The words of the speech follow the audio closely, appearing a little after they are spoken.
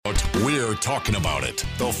We're talking about it.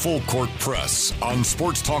 The Full Court Press on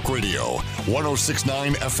Sports Talk Radio,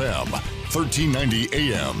 106.9 FM, 1390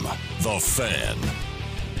 AM. The Fan.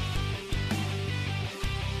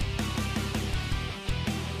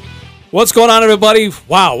 What's going on, everybody?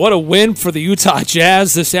 Wow, what a win for the Utah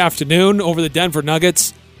Jazz this afternoon over the Denver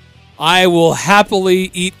Nuggets. I will happily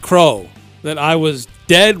eat crow that I was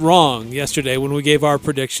dead wrong yesterday when we gave our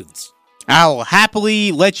predictions. I'll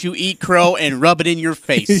happily let you eat crow and rub it in your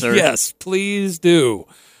face, sir. Yes, please do.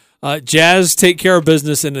 Jazz take care of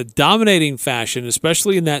business in a dominating fashion,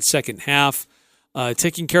 especially in that second half,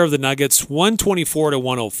 taking care of the Nuggets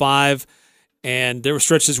 124-105, and there were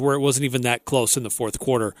stretches where it wasn't even that close in the fourth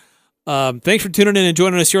quarter. Thanks for tuning in and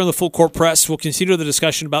joining us here on the Full Court Press. We'll continue the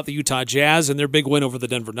discussion about the Utah Jazz and their big win over the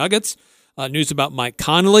Denver Nuggets. News about Mike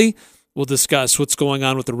Conley. We'll discuss what's going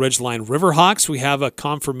on with the Ridgeline Riverhawks. We have a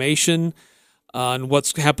confirmation on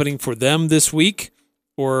what's happening for them this week,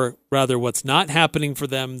 or rather what's not happening for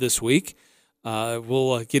them this week.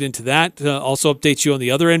 We'll get into that. Also update you on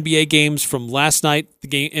the other NBA games from last night,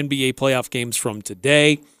 the NBA playoff games from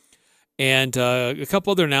today, and a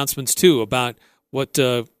couple other announcements too about what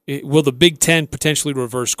will the Big Ten potentially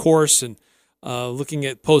reverse course, and looking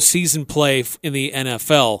at postseason play in the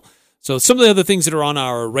NFL. So some of the other things that are on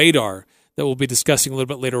our radar that we'll be discussing a little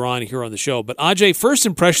bit later on here on the show. But Ajay, first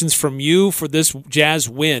impressions from you for this Jazz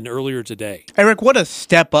win earlier today. Eric, what a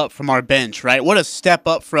step up from our bench, right? What a step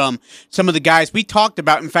up from some of the guys we talked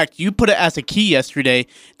about. In fact, you put it as a key yesterday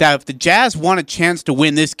that if the Jazz want a chance to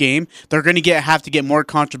win this game, they're going to have to get more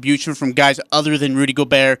contribution from guys other than Rudy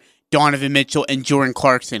Gobert, Donovan Mitchell, and Jordan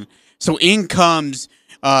Clarkson. So in comes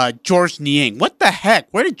George Niang. What the heck?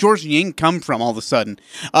 Where did George Niang come from all of a sudden?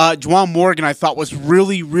 Juwan Morgan, I thought, was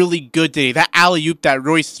really, really good today. That alley-oop that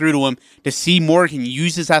Royce threw to him, to see Morgan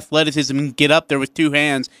use his athleticism and get up there with two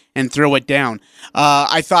hands and throw it down.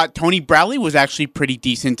 I thought Tony Bradley was actually pretty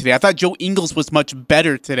decent today. I thought Joe Ingles was much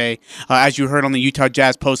better today, as you heard on the Utah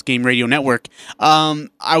Jazz post-game radio network.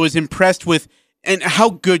 I was impressed with and how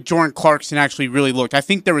good Jordan Clarkson actually really looked. I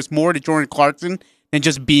think there was more to Jordan Clarkson than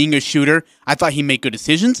just being a shooter. I thought he made good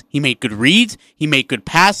decisions, he made good reads, he made good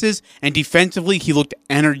passes, and defensively he looked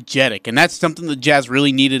energetic. And that's something the Jazz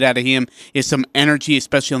really needed out of him, is some energy,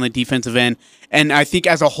 especially on the defensive end. And I think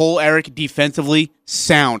as a whole, Eric, defensively,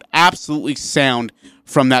 sound, absolutely sound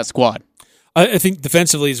from that squad. I think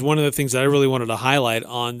defensively is one of the things that I really wanted to highlight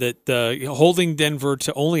on, that holding Denver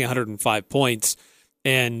to only 105 points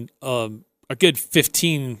and a good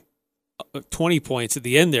 15, 20 points at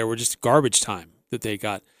the end there were just garbage time that they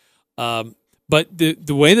got. But the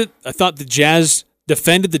way that I thought the Jazz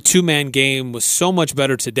defended the two-man game was so much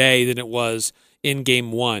better today than it was in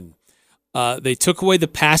game one. They took away the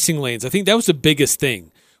passing lanes. I think that was the biggest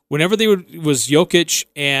thing. Whenever was Jokic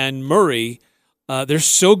and Murray, they're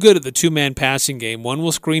so good at the two-man passing game. One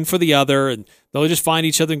will screen for the other, and they'll just find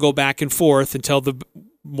each other and go back and forth until the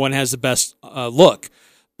one has the best look.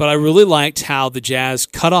 But I really liked how the Jazz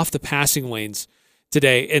cut off the passing lanes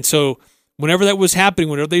today. And so whenever that was happening,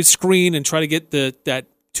 whenever they'd screen and try to get that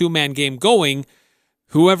two-man game going,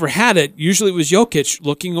 whoever had it, usually it was Jokic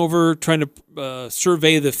looking over, trying to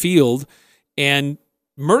survey the field, and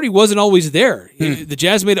Murray wasn't always there. The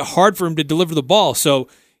Jazz made it hard for him to deliver the ball. So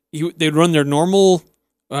they'd run their normal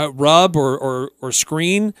rub or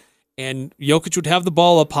screen, and Jokic would have the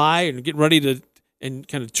ball up high and get ready to and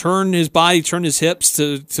kind of turn his body, turn his hips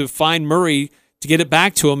to find Murray to get it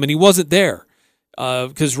back to him, and he wasn't there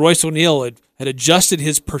because Royce O'Neal had adjusted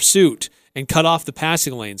his pursuit and cut off the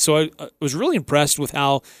passing lane. So I was really impressed with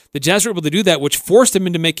how the Jazz were able to do that, which forced them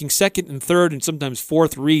into making second and third and sometimes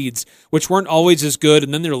fourth reads, which weren't always as good,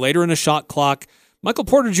 and then they're later in a shot clock. Michael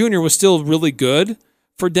Porter Jr. was still really good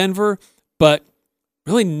for Denver, but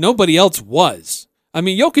really nobody else was. I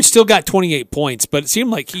mean, Jokic still got 28 points, but it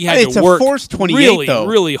seemed like he had to work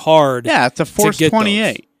really hard. Yeah, it's a forced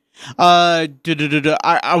 28. I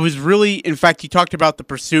was really, in fact, you talked about the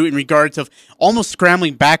pursuit in regards of almost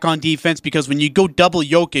scrambling back on defense, because when you go double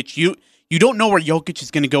Jokic, you don't know where Jokic is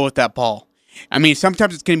going to go with that ball. I mean,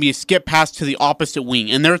 sometimes it's going to be a skip pass to the opposite wing,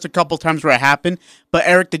 and there's a couple times where it happened. But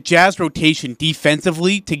Eric, the Jazz rotation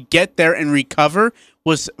defensively to get there and recover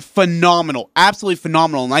was phenomenal, absolutely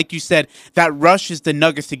phenomenal. And like you said, that rushes the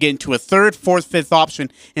Nuggets to get into a third, fourth, fifth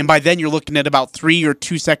option, and by then you're looking at about 3 or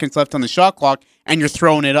 2 seconds left on the shot clock, and you're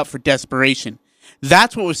throwing it up for desperation.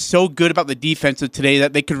 That's what was so good about the defense of today,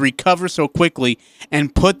 that they could recover so quickly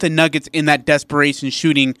and put the Nuggets in that desperation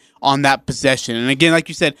shooting on that possession. And again, like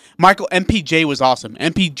you said, Michael, MPJ was awesome.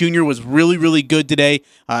 MP Jr. was really, really good today.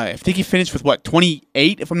 I think he finished with,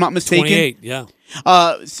 28, if I'm not mistaken? 28, yeah.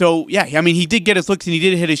 So, yeah, I mean, he did get his looks and he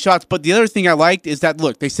did hit his shots. But the other thing I liked is that,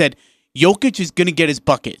 look, they said Jokic is going to get his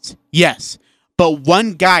buckets. Yes, but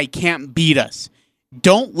one guy can't beat us.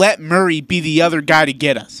 Don't let Murray be the other guy to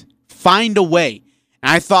get us. Find a way.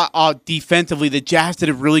 And I thought defensively, the Jazz did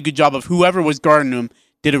a really good job of whoever was guarding him,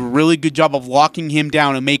 did a really good job of locking him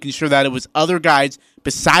down and making sure that it was other guys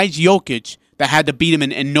besides Jokic that had to beat him,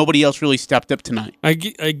 and nobody else really stepped up tonight. I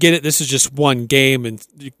get it. This is just one game, and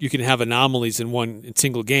you can have anomalies in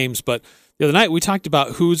single games. But the other night we talked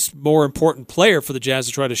about who's more important player for the Jazz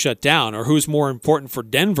to try to shut down, or who's more important for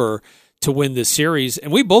Denver to win this series,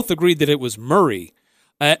 and we both agreed that it was Murray.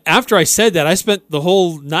 After I said that, I spent the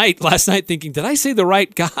whole night last night thinking, did I say the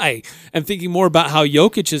right guy? And thinking more about how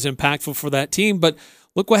Jokic is impactful for that team. But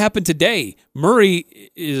look what happened today.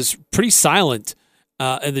 Murray is pretty silent,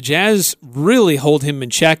 and the Jazz really hold him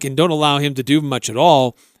in check and don't allow him to do much at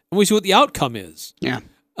all. And we see what the outcome is. Yeah.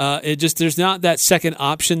 There's not that second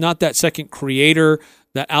option, not that second creator,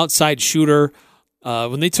 that outside shooter.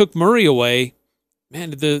 When they took Murray away,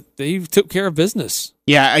 man, they took care of business.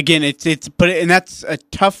 Yeah, again, that's a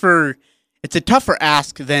tougher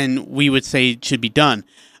ask than we would say it should be done.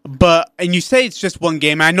 And you say it's just one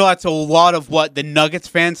game. I know that's a lot of what the Nuggets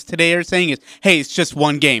fans today are saying is, hey, it's just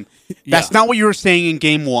one game. That's not what you were saying in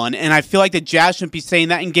game one, and I feel like the Jazz shouldn't be saying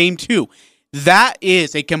that in game two. That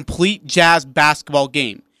is a complete Jazz basketball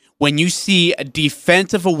game. When you see a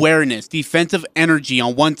defensive awareness, defensive energy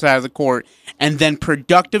on one side of the court, and then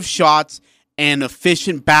productive shots and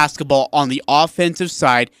efficient basketball on the offensive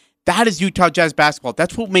side, that is Utah Jazz basketball.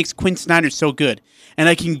 That's what makes Quinn Snyder so good. And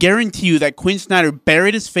I can guarantee you that Quinn Snyder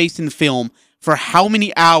buried his face in the film for how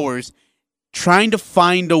many hours trying to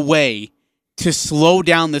find a way to slow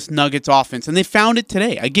down this Nuggets offense. And they found it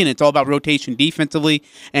today. Again, it's all about rotation defensively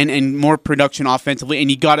and more production offensively.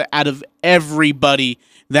 And he got it out of everybody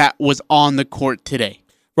that was on the court today.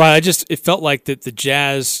 Right. It felt like that the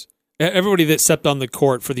Jazz, everybody that stepped on the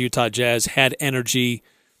court for the Utah Jazz had energy,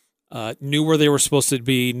 knew where they were supposed to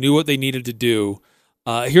be, knew what they needed to do.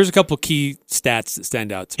 Here's a couple key stats that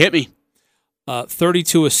stand out. Hit me.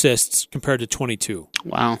 32 assists compared to 22.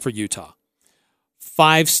 Wow. For Utah.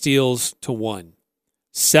 5 steals to 1.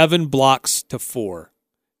 7 blocks to 4.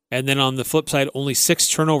 And then on the flip side, only 6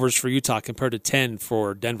 turnovers for Utah compared to 10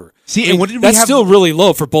 for Denver. See, and what did we that's have? still really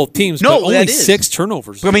low for both teams, No, but only 6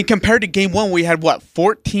 turnovers. I mean, compared to game one, we had,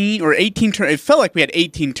 14 or 18 turnovers? It felt like we had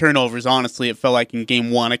 18 turnovers, honestly. It felt like in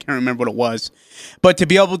game one. I can't remember what it was. But to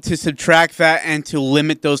be able to subtract that and to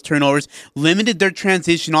limit those turnovers, limited their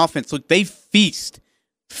transition offense. Look, they feast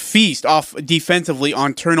off defensively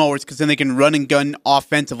on turnovers because then they can run and gun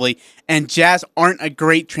offensively. And Jazz aren't a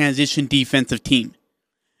great transition defensive team.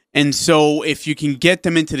 And so if you can get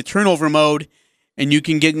them into the turnover mode and you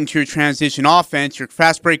can get into your transition offense, your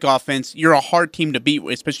fast break offense, you're a hard team to beat,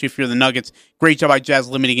 especially if you're the Nuggets. Great job by Jazz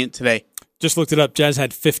limiting it today. Just looked it up. Jazz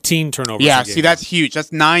had 15 turnovers. Yeah, see, that's huge.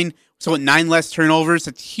 That's 9. So 9 less turnovers,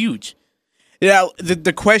 that's huge. Now,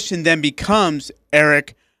 the question then becomes,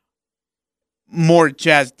 Eric, more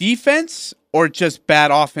Jazz defense or just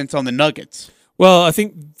bad offense on the Nuggets? Well, I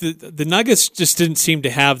think the Nuggets just didn't seem to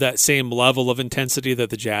have that same level of intensity that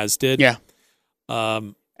the Jazz did. Yeah.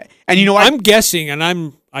 And you know what? I'm guessing, and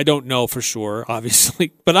I don't know for sure,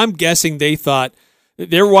 obviously, but I'm guessing they thought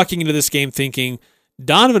they were walking into this game thinking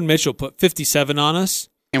Donovan Mitchell put 57 on us,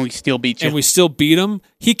 and we still beat you. And we still beat him.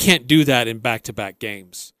 He can't do that in back-to-back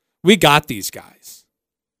games. We got these guys.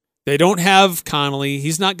 They don't have Connolly.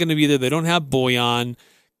 He's not going to be there. They don't have Bojan.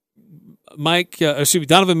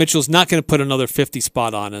 Donovan Mitchell's not going to put another 50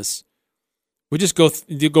 spot on us. We just go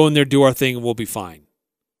in there, do our thing, and we'll be fine.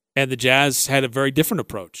 And the Jazz had a very different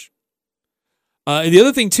approach. And the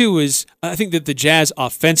other thing, too, is I think that the Jazz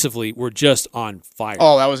offensively were just on fire.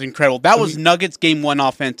 Oh, that was incredible. That was Nuggets game one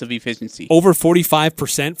offensive efficiency. Over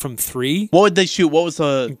 45% from 3. What would they shoot? What was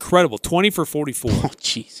the... Incredible. 20 for 44. Oh,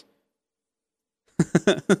 jeez.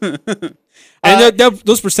 And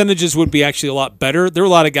those percentages would be actually a lot better. There were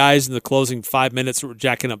a lot of guys in the closing 5 minutes that were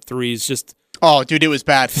jacking up threes. Oh, dude, it was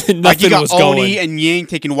bad. Like you got Oni and Yang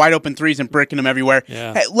taking wide open threes and bricking them everywhere.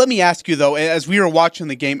 Yeah. Hey, let me ask you, though, as we were watching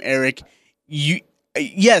the game, Eric,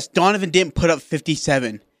 yes, Donovan didn't put up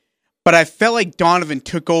 57, but I felt like Donovan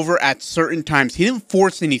took over at certain times. He didn't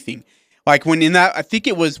force anything. Like when in that, I think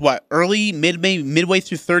it was midway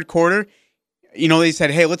through third quarter, they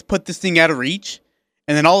said, hey, let's put this thing out of reach.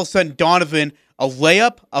 And then all of a sudden, Donovan, a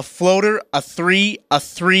layup, a floater, a three,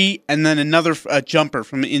 and then another jumper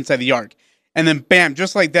from inside the arc. And then bam,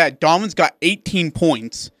 just like that, Donovan's got 18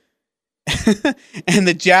 points. And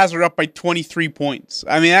the Jazz are up by 23 points.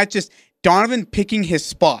 I mean, that's just Donovan picking his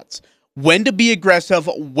spots. When to be aggressive,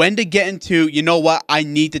 when to get into, you know what, I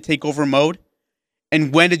need to take over mode.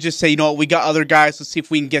 And when to just say, you know what, we got other guys, let's see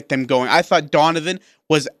if we can get them going. I thought Donovan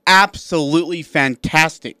was absolutely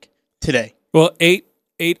fantastic today. Well, eight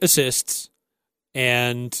assists,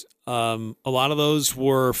 and a lot of those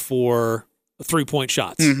were for 3-point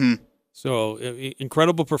shots. Mm-hmm. So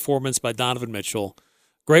incredible performance by Donovan Mitchell.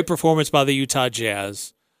 Great performance by the Utah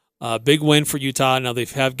Jazz. Big win for Utah. Now they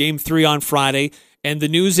have Game 3 on Friday, and the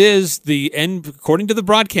news is according to the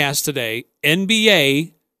broadcast today,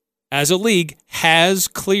 NBA as a league has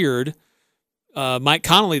cleared Mike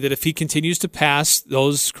Conley that if he continues to pass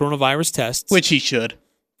those coronavirus tests, which he should,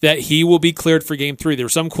 that he will be cleared for Game 3. There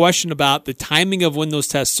was some question about the timing of when those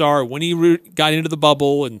tests are, when he got into the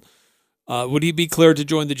bubble, and would he be cleared to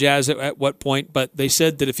join the Jazz at what point? But they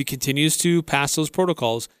said that if he continues to pass those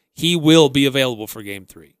protocols, he will be available for Game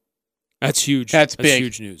 3. That's huge. That's big.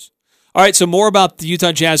 Huge news. All right, so more about the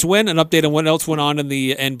Utah Jazz win, an update on what else went on in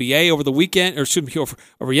the NBA over the weekend, or excuse me,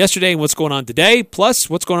 over yesterday, and what's going on today, plus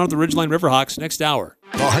what's going on with the Ridgeline Riverhawks next hour.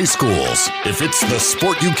 The high schools. If it's the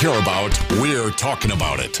sport you care about, we're talking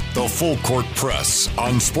about it. The Full Court Press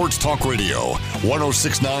on Sports Talk Radio,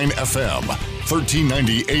 106.9 FM,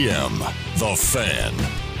 1390 AM. The Fan.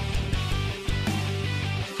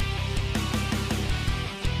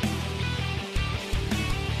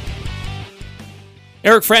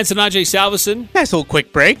 Eric Frandsen Ajay Salvesen. Nice little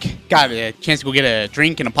quick break. Got a chance to go get a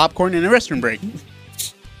drink and a popcorn and a restroom break.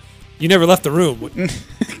 You never left the room.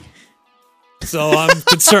 So I'm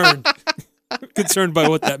concerned. Concerned by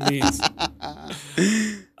what that means.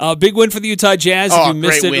 Big win for the Utah Jazz. If you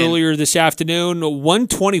missed it earlier this afternoon,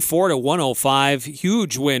 124-105.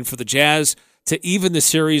 Huge win for the Jazz to even the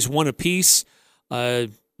series one apiece.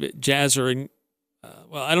 Jazz are in,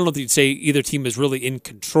 I don't know if you'd say either team is really in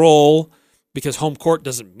control, because home court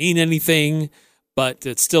doesn't mean anything, but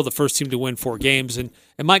it's still the first team to win 4 games. And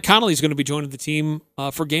Mike Conley is going to be joining the team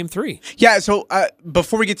for Game 3. Yeah, so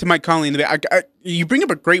before we get to Mike Conley, you bring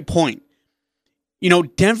up a great point. You know,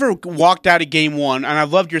 Denver walked out of Game 1, and I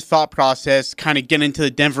loved your thought process, kind of getting into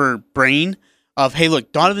the Denver brain of, hey,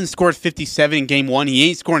 look, Donovan scored 57 in Game 1. He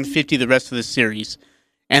ain't scoring 50 the rest of the series,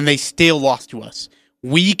 and they still lost to us.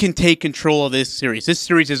 We can take control of this series. This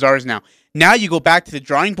series is ours now. Now you go back to the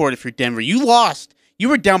drawing board if you're Denver. You lost. You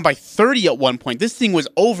were down by 30 at one point. This thing was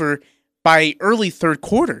over by early third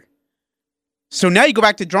quarter. So now you go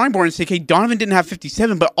back to the drawing board and say, okay, Donovan didn't have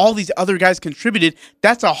 57, but all these other guys contributed.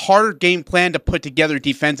 That's a harder game plan to put together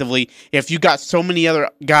defensively if you got so many other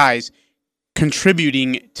guys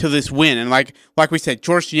contributing to this win. And like we said,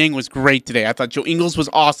 George Yang was great today. I thought Joe Ingles was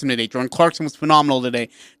awesome today. Jordan Clarkson was phenomenal today.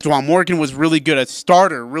 Juwan Morgan was really good. A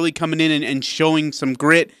starter, really coming in and showing some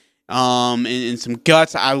grit and some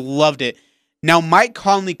guts. I loved it. Now, Mike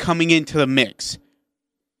Conley coming into the mix.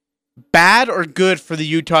 Bad or good for the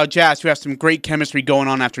Utah Jazz, who have some great chemistry going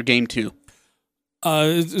on after Game 2?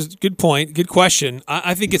 Good point. Good question.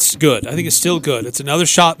 I think it's good. I think it's still good. It's another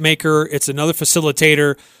shot maker. It's another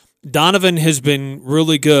facilitator. Donovan has been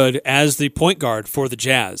really good as the point guard for the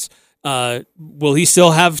Jazz. Will he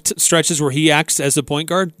still have stretches where he acts as a point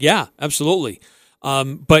guard? Yeah, absolutely.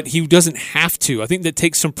 But he doesn't have to. I think that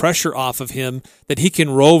takes some pressure off of him, that he can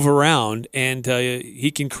rove around and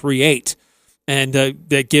he can create. And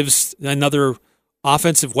that gives another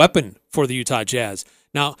offensive weapon for the Utah Jazz.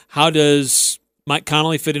 Now, how does Mike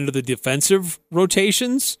Conley fit into the defensive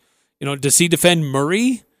rotations? You know, does he defend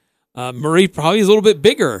Murray? Murray probably is a little bit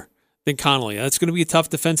bigger than Conley. That's going to be a tough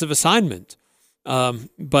defensive assignment.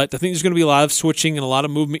 But I think there's going to be a lot of switching and a lot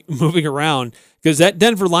of moving around, because that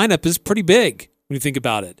Denver lineup is pretty big when you think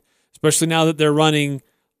about it, especially now that they're running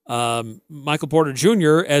Michael Porter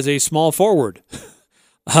Jr. as a small forward.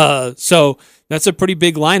 So that's a pretty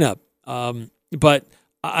big lineup. But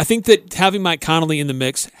I think that having Mike Conley in the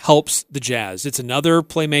mix helps the Jazz. It's another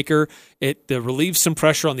playmaker. It relieves some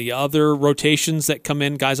pressure on the other rotations that come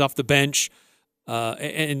in, guys off the bench,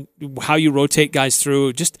 and how you rotate guys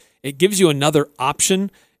through. It gives you another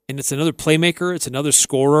option, and it's another playmaker. It's another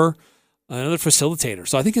scorer, another facilitator.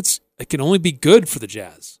 So I think it can only be good for the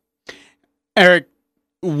Jazz. Eric,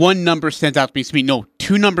 one number stands out to me. No,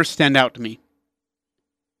 2 numbers stand out to me.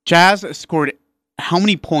 Jazz scored how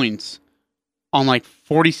many points on like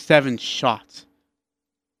 47 shots?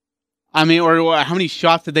 I mean, or how many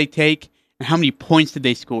shots did they take and how many points did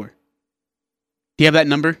they score? Do you have that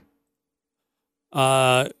number?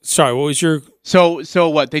 Sorry, what was your So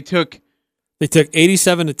what? They took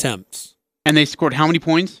 87 attempts. And they scored how many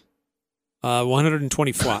points?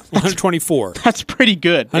 124. That's pretty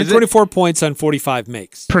good. 124 points on 45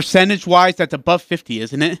 makes. Percentage-wise, that's above 50,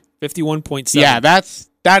 isn't it? 51.7. Yeah,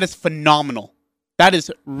 that is phenomenal. That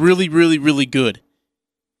is really, really, really good.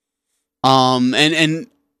 And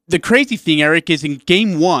the crazy thing, Eric, is in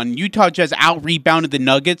Game 1, Utah Jazz out-rebounded the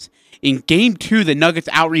Nuggets. In Game 2, the Nuggets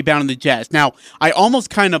out-rebounded the Jazz. Now, I almost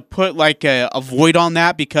kind of put like a void on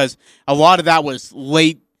that because a lot of that was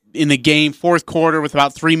late in the game, fourth quarter with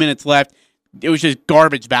about 3 minutes left. It was just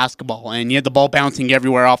garbage basketball, and you had the ball bouncing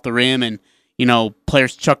everywhere off the rim and,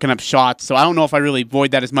 players chucking up shots. So I don't know if I really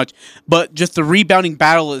void that as much. But just the rebounding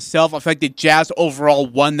battle itself, I feel like the Jazz overall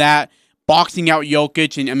won that, boxing out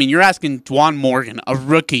Jokic. And, you're asking Dwan Morgan, a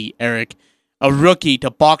rookie, Eric,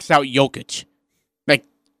 to box out Jokic. Like,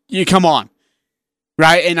 you come on,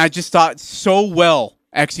 right? And I just thought so well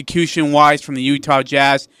execution-wise from the Utah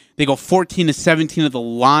Jazz. They go 14-17 of the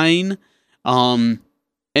line. And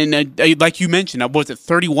like you mentioned, was it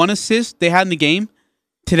 31 assists they had in the game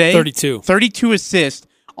today? 32. 32 assists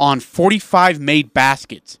on 45 made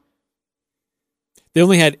baskets. They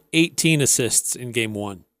only had 18 assists in Game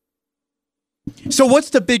 1. So what's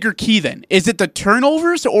the bigger key then? Is it the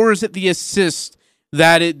turnovers or is it the assists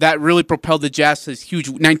that really propelled the Jazz to this huge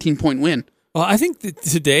 19-point win? Well, I think that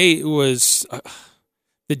today it was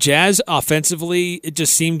the Jazz offensively, it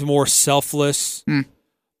just seemed more selfless.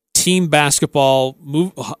 Team basketball,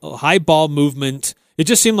 high ball movement. It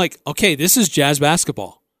just seemed like, okay, this is Jazz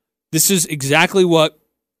basketball. This is exactly what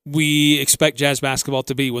we expect Jazz basketball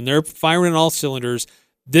to be. When they're firing on all cylinders,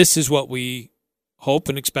 this is what we hope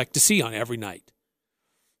and expect to see on every night.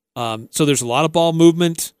 So there's a lot of ball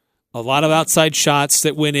movement, a lot of outside shots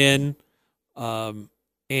that went in, and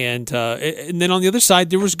then on the other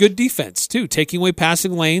side, there was good defense, too, taking away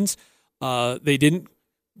passing lanes. They didn't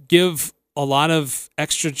give a lot of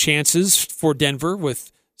extra chances for Denver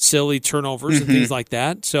with silly turnovers and things like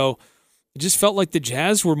that. So it just felt like the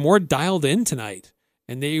Jazz were more dialed in tonight,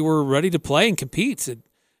 and they were ready to play and compete.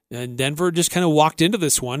 And Denver just kind of walked into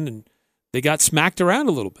this one, and they got smacked around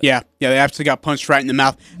a little bit. Yeah, they absolutely got punched right in the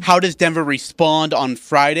mouth. How does Denver respond on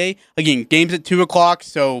Friday? Again, game's at 2 o'clock,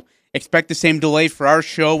 so expect the same delay for our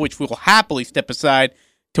show, which we will happily step aside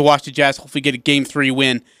to watch the Jazz hopefully get a Game 3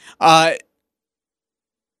 win.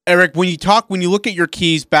 Eric, when you look at your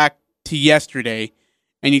keys back to yesterday,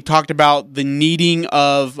 and you talked about the needing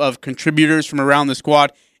of contributors from around the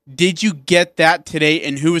squad, did you get that today,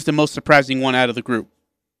 and who was the most surprising one out of the group?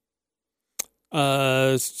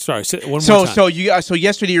 Sorry, one more time. So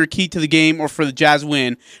yesterday your key to the game or for the Jazz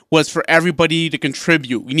win was for everybody to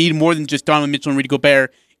contribute. We need more than just Donovan Mitchell and Rudy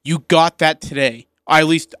Gobert. You got that today. At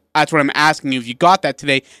least that's what I'm asking you. If you got that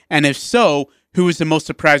today, and if so, who was the most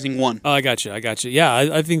surprising one? Oh, I got you. Yeah,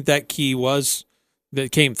 I think that key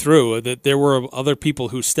that came through, that there were other people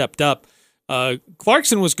who stepped up.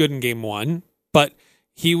 Clarkson was good in Game 1, but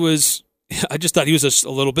I just thought he was just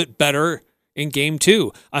a little bit better in Game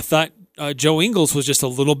 2. I thought Joe Ingles was just a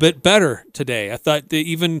little bit better today. I thought that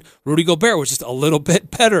even Rudy Gobert was just a little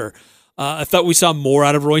bit better. I thought we saw more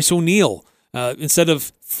out of Royce O'Neal. Instead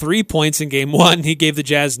of 3 points in Game 1, he gave the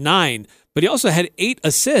Jazz 9. But he also had 8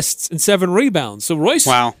 assists and 7 rebounds. So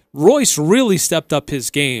Royce really stepped up his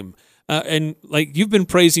game. And like you've been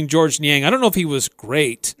praising George Niang. I don't know if he was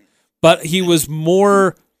great, but he was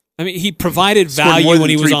more. He provided value when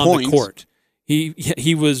he was on the court.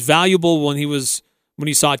 He was valuable when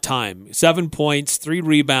he saw time. 7 points, 3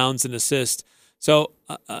 rebounds, and assist. So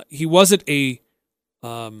he wasn't a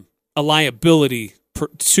liability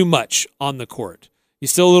too much on the court.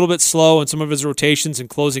 He's still a little bit slow in some of his rotations and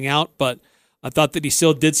closing out, but I thought that he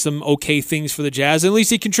still did some okay things for the Jazz. At least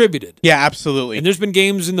he contributed. Yeah, absolutely. And there's been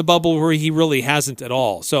games in the bubble where he really hasn't at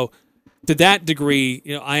all. So to that degree,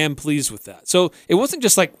 I am pleased with that. So it wasn't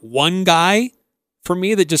just like one guy for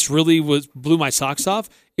me that just really blew my socks off.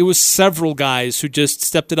 It was several guys who just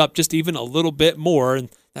stepped it up just even a little bit more, and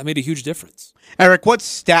that made a huge difference. Eric, what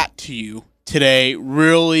stat to you today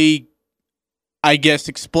really, I guess,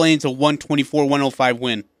 explains a 124-105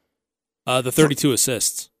 win? The 32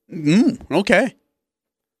 assists. Okay.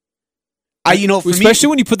 Especially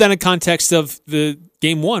when you put that in context of the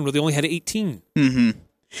Game 1 where they only had 18.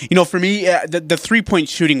 For me, the 3-point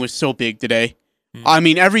shooting was so big today.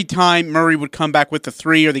 Every time Murray would come back with the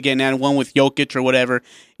 3 or they get an one with Jokic or whatever,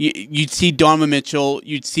 you'd see Donovan Mitchell,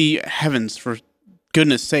 you'd see, heavens, for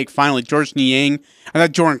goodness sake, finally, George Niang. I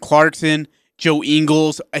thought Jordan Clarkson, Joe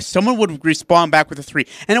Ingles, someone would respond back with a three.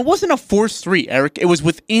 And it wasn't a forced three, Eric. It was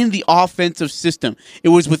within the offensive system. It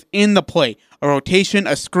was within the play. A rotation,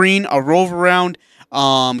 a screen, a roll around,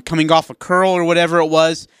 coming off a curl or whatever it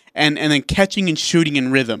was, and then catching and shooting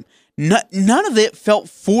in rhythm. None of it felt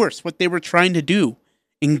forced, what they were trying to do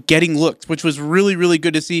in getting looks, which was really, really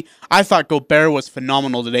good to see. I thought Gobert was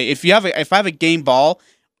phenomenal today. If I have a game ball,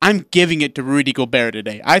 I'm giving it to Rudy Gobert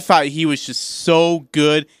today. I thought he was just so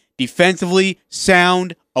good defensively,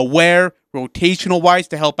 sound, aware, rotational-wise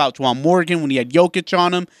to help out Juwan Morgan when he had Jokic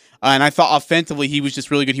on him. And I thought offensively he was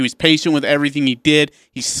just really good. He was patient with everything he did.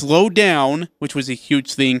 He slowed down, which was a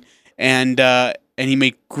huge thing, and he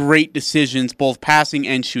made great decisions, both passing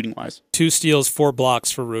and shooting-wise. 2 steals, 4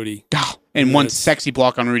 blocks for Rudy. And one sexy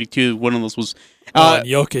block on Rudy, too. One of those was... and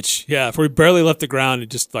Jokic, before he barely left the ground,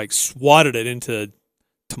 and just like swatted it into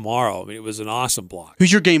tomorrow. I mean, it was an awesome block.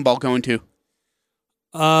 Who's your game ball going to?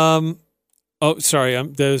 Sorry.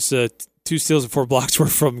 Those 2 steals and 4 blocks were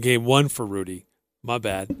from game 1 for Rudy. My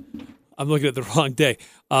bad. I'm looking at the wrong day.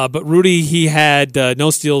 But Rudy, he had no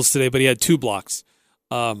steals today, but he had 2 blocks.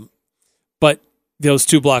 But those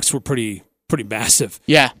 2 blocks were pretty massive.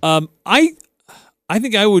 Yeah. I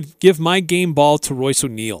think I would give my game ball to Royce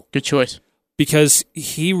O'Neal. Good choice. Because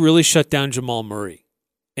he really shut down Jamal Murray.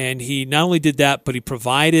 And he not only did that, but he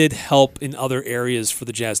provided help in other areas for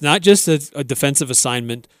the Jazz. Not just a defensive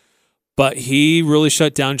assignment, but he really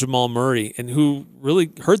shut down Jamal Murray, and who really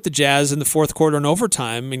hurt the Jazz in the fourth quarter and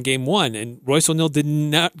overtime in game 1. And Royce O'Neal did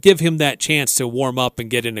not give him that chance to warm up and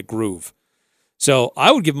get in a groove. So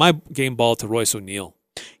I would give my game ball to Royce O'Neal.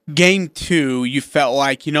 Game 2, you felt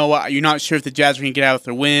like, you know what, you're not sure if the Jazz are going to get out with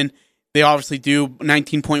their win. They obviously do.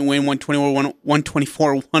 19-point win,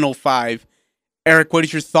 124-105. Eric, what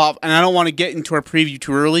is your thought? And I don't want to get into our preview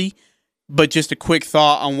too early, but just a quick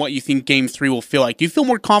thought on what you think Game 3 will feel like. Do you feel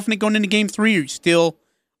more confident going into Game 3, or are you still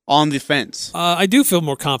on the fence? I do feel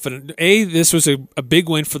more confident. This was a big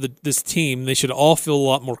win for this team. They should all feel a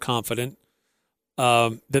lot more confident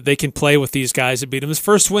that they can play with these guys and beat them. His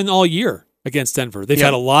first win all year against Denver. They've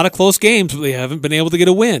had a lot of close games, but they haven't been able to get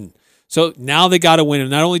a win. So now they got a win, and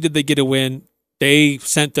not only did they get a win, they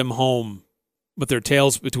sent them home with their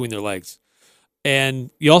tails between their legs. And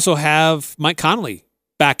you also have Mike Conley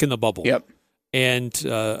back in the bubble. Yep. And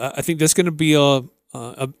I think that's going to be a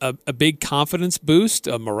big confidence boost,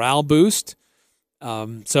 a morale boost.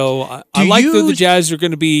 So I like that the Jazz are going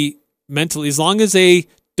to be mentally, as long as they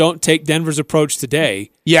don't take Denver's approach today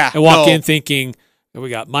and walk in thinking, we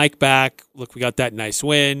got Mike back. Look, we got that nice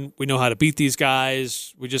win. We know how to beat these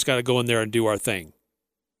guys. We just got to go in there and do our thing.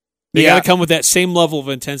 They got to come with that same level of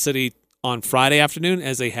intensity on Friday afternoon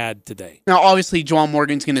as they had today. Now, obviously, Juwan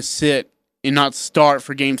Morgan's going to sit and not start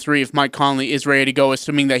for Game 3 if Mike Conley is ready to go,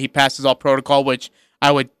 assuming that he passes all protocol, which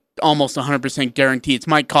I would almost 100% guarantee. It's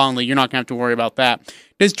Mike Conley. You're not going to have to worry about that.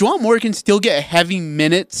 Does Juwan Morgan still get heavy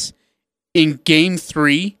minutes in Game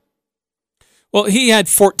 3? Well, he had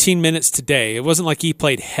 14 minutes today. It wasn't like he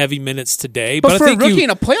played heavy minutes today. But for I think a rookie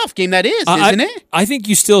in a playoff game, that is, isn't it? I think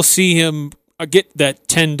you still see him get that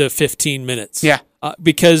 10 to 15 minutes. Yeah.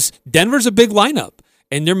 Because Denver's a big lineup,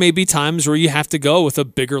 and there may be times where you have to go with a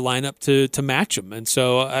bigger lineup to match him. And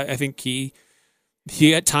so I think he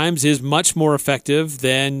at times is much more effective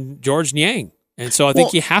than George Niang. And so I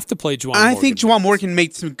think you have to play Juwan Morgan. I think Juwan Morgan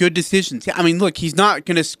made some good decisions. I mean, look, he's not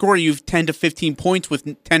going to score you 10 to 15 points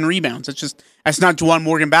with 10 rebounds. That's not Juwan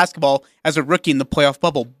Morgan basketball as a rookie in the playoff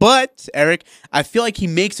bubble. But, Eric, I feel like he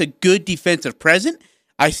makes a good defensive presence.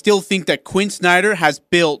 I still think that Quinn Snyder has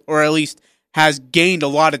built, or at least has gained, a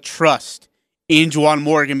lot of trust in Juwan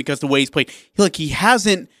Morgan because of the way he's played. Look, he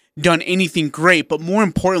hasn't done anything great, but more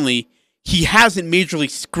importantly, he hasn't majorly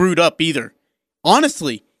screwed up either.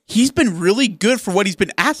 Honestly, he's been really good for what he's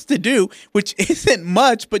been asked to do, which isn't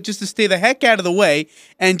much, but just to stay the heck out of the way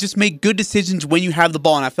and just make good decisions when you have the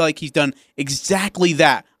ball. And I feel like he's done exactly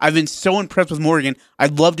that. I've been so impressed with Morgan.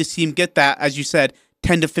 I'd love to see him get that, as you said,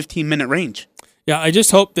 10 to 15-minute range. Yeah, I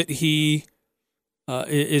just hope that he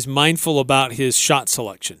is mindful about his shot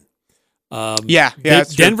selection.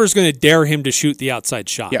 Denver's going to dare him to shoot the outside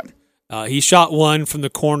shot. Yeah. He shot one from the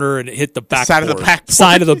corner and it hit the backboard.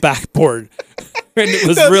 Side of the backboard. And it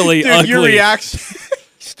was really ugly. Your reaction.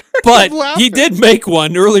 But he did make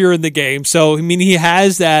one earlier in the game. So, I mean, he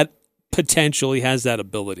has that potential. He has that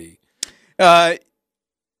ability. I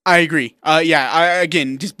agree.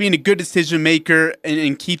 Again, just being a good decision maker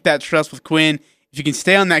and keep that trust with Quinn. If you can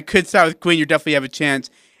stay on that good side with Quinn, you definitely have a chance.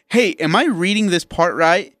 Hey, am I reading this part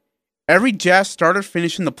right? Every Jazz starter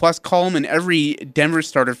finished in the plus column and every Denver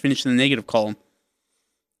starter finished in the negative column.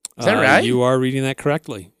 Is that right? You are reading that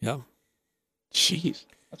correctly. Yeah. Jeez.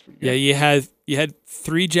 That's pretty good. Yeah, you had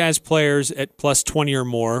 3 Jazz players at plus 20 or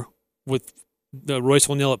more, with the Royce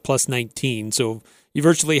O'Neal at plus 19. So you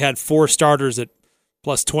virtually had 4 starters at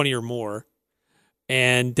plus 20 or more.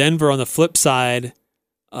 And Denver on the flip side,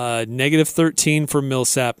 negative 13 for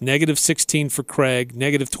Millsap, negative 16 for Craig,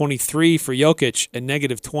 negative 23 for Jokic, and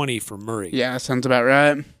negative 20 for Murray. Yeah, sounds about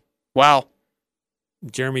right. Wow.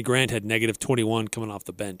 Jeremy Grant had negative 21 coming off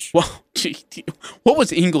the bench. Well, gee, what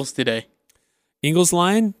was Ingles today? Ingles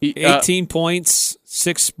line, 18 points,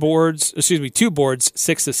 2 boards,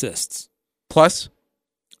 6 assists. Plus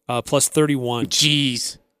 31.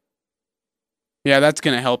 Jeez. Yeah, that's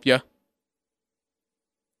going to help you.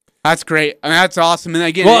 That's great. I mean, that's awesome. And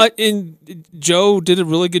again, and Joe did a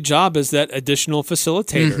really good job as that additional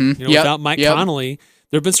facilitator. Mm-hmm. Without Mike Connolly,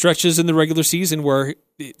 there have been stretches in the regular season where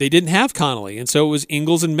they didn't have Connolly, and so it was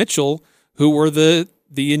Ingles and Mitchell who were the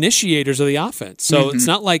initiators of the offense. So it's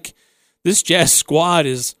not like this Jazz squad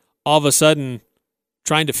is all of a sudden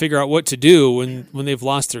trying to figure out what to do when they've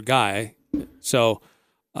lost their guy. So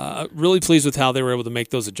really pleased with how they were able to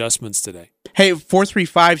make those adjustments today. Hey,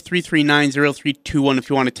 435-339-0321 if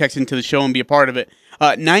you want to text into the show and be a part of it.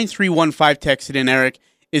 9315 texted in, Eric.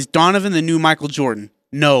 Is Donovan the new Michael Jordan?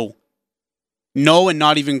 No. No, and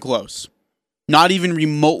not even close. Not even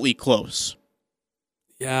remotely close.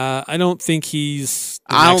 Yeah, I don't think he's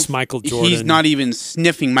the next Michael Jordan. He's not even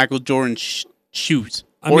sniffing Michael Jordan's shoes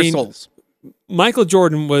soles. Michael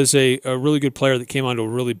Jordan was a really good player that came onto a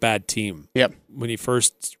really bad team. Yep. When he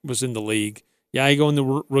first was in the league. Yeah, he won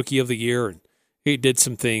the Rookie of the Year, and he did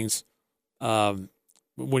some things when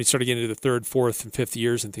he started getting into the 3rd, 4th, and 5th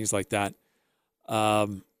years and things like that.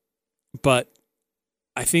 But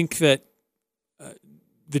I think that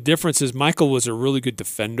the difference is Michael was a really good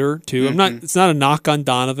defender too. It's not a knock on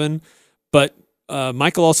Donovan, but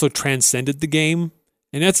Michael also transcended the game,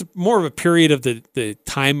 and that's more of a period of the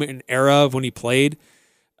time and era of when he played.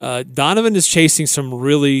 Donovan is chasing some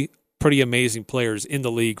really pretty amazing players in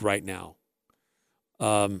the league right now.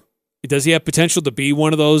 Does he have potential to be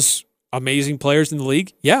one of those amazing players in the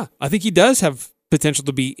league? Yeah, I think he does have potential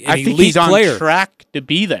to be an elite player. I think he's on track to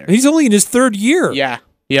be there. He's only in his 3rd year. Yeah,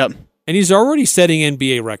 yep. And he's already setting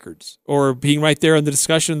NBA records or being right there in the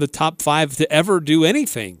discussion of the top 5 to ever do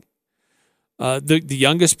anything. The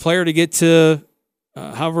youngest player to get to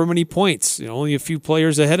however many points. Only a few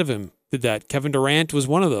players ahead of him did that. Kevin Durant was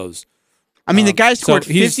one of those. I mean, the guy scored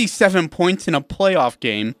 57 points in a playoff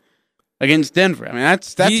game against Denver. I mean,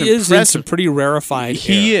 that's he impressive. Is in some pretty rarefied.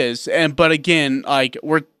 He is, but again, like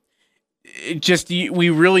we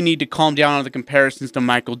really need to calm down on the comparisons to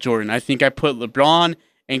Michael Jordan. I think I put LeBron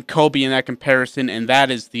and Kobe in that comparison, and that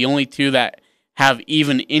is the only 2 that have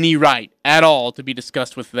even any right at all to be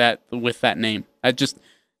discussed with that name. I just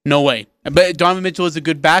no way. But Donovan Mitchell is a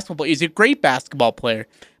good basketball player. He's a great basketball player,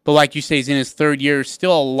 but like you say, he's in his 3rd year.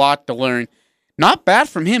 Still a lot to learn. Not bad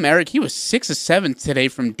from him, Eric. He was 6 of 7 today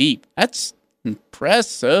from deep. That's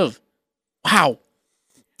impressive. Wow.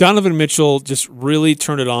 Donovan Mitchell just really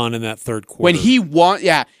turned it on in that 3rd quarter. When he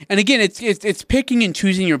and again, it's picking and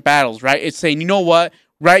choosing your battles, right? It's saying, you know what?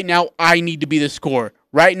 Right now, I need to be the scorer.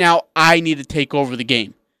 Right now, I need to take over the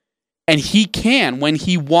game. And he can when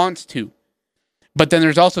he wants to. But then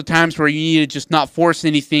there's also times where you need to just not force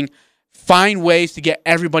anything, find ways to get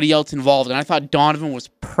everybody else involved. And I thought Donovan was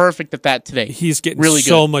perfect at that today. He's getting really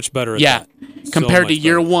so good. Much better at that. Compared to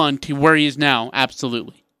year 1 to where he is now,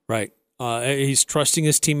 absolutely. Right. He's trusting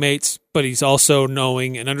his teammates, but he's also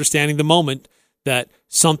knowing and understanding the moment that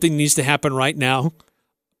something needs to happen right now.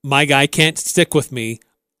 My guy can't stick with me.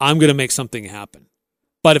 I'm going to make something happen.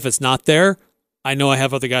 But if it's not there, I know I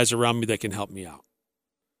have other guys around me that can help me out.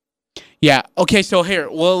 Yeah. Okay, so here,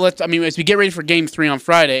 as we get ready for Game 3 on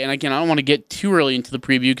Friday, and again, I don't want to get too early into the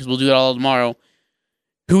preview because we'll do that all tomorrow.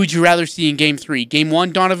 Who would you rather see in Game 3? Game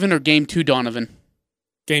 1 Donovan or Game 2 Donovan?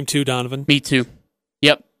 Game 2 Donovan. Me too.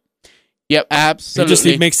 Yep,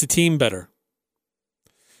 absolutely. He makes the team better.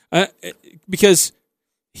 Because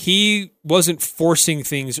he wasn't forcing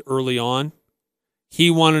things early on. He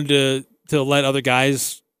wanted to let other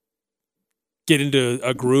guys get into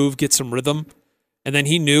a groove, get some rhythm. And then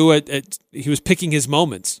he knew he was picking his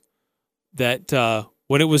moments that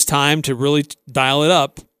when it was time to really dial it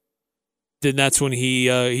up, then that's when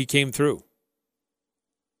he came through.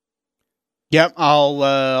 Yep,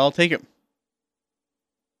 I'll take it.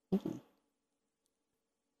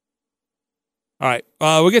 All right,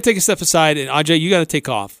 we're going to take a step aside, and Ajay, you got to take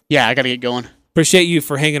off. Yeah, I got to get going. Appreciate you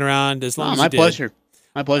for hanging around as long as you did. My pleasure.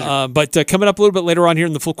 My pleasure. But coming up a little bit later on here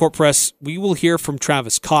in the Full Court Press, we will hear from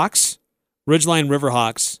Travis Cox. Ridgeline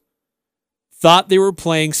Riverhawks thought they were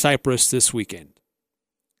playing Cyprus this weekend.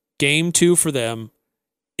 Game 2 for them,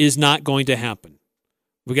 is not going to happen.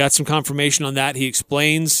 We got some confirmation on that. He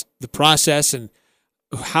explains the process and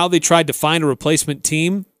how they tried to find a replacement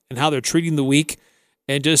team and how they're treating the week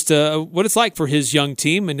and just what it's like for his young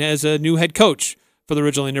team and as a new head coach for the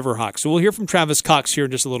Ridgeline Riverhawks. So we'll hear from Travis Cox here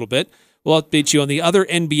in just a little bit. We'll update you on the other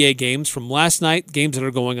NBA games from last night, games that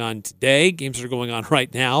are going on today, games that are going on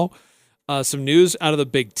right now, some news out of the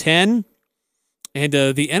Big Ten, and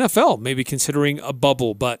the NFL maybe considering a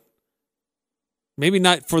bubble, but maybe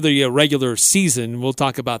not for the regular season. We'll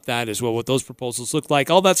talk about that as well, what those proposals look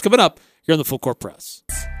like. All that's coming up here on the Full Court Press.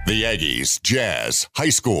 The Aggies, Jazz, high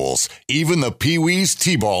schools, even the Pee Wee's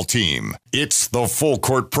T-ball team. It's the Full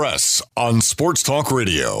Court Press on Sports Talk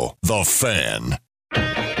Radio, The Fan.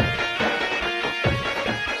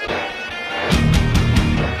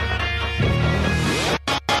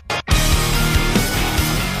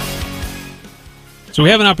 So we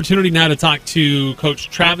have an opportunity now to talk to Coach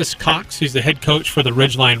Travis Cox, who's the head coach for the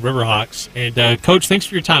Ridgeline Riverhawks. And, Coach, thanks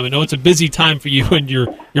for your time. I know it's a busy time for you and your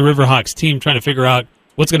Riverhawks team trying to figure out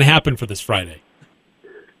what's going to happen for this Friday.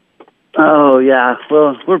 Oh, yeah.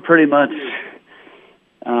 Well, we're pretty much,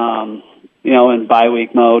 in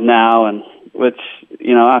bye-week mode now, and which,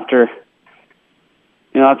 after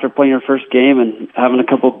playing your first game and having a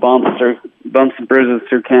couple bumps and bruises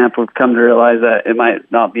through camp, we've come to realize that it might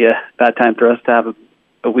not be a bad time for us to have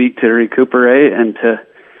a week to recuperate and to,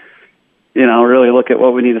 really look at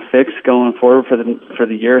what we need to fix going forward for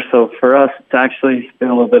the year. So for us, it's actually been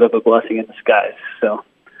a little bit of a blessing in disguise. So,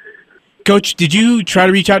 Coach, did you try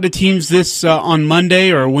to reach out to teams this on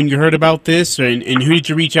Monday, or when you heard about this, and who did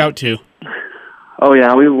you reach out to? Oh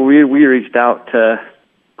yeah, we reached out to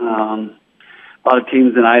a lot of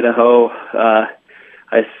teams in Idaho. I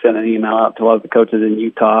sent an email out to a lot of the coaches in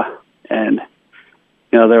Utah, and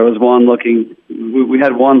there was one looking. We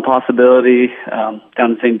had one possibility down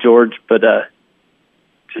in St. George, but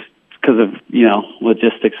just because of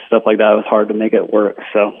logistics stuff like that, it was hard to make it work.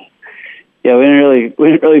 So yeah, we didn't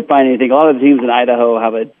really find anything. A lot of the teams in Idaho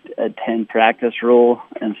have a 10 practice rule,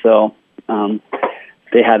 and so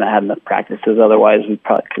they hadn't had enough practices. Otherwise, we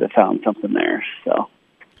probably could have found something there. So.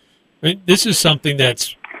 This is something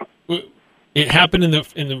it happened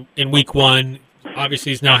in week one.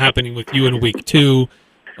 Obviously, it's now happening with you in week two.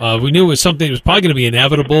 We knew it was something that was probably going to be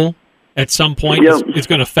inevitable at some point. Yep. It's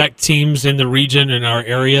going to affect teams in the region in our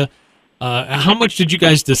area. How much did you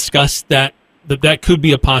guys discuss that could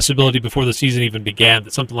be a possibility before the season even began,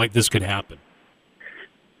 that something like this could happen?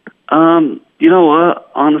 You know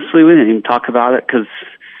what? Honestly, we didn't even talk about it because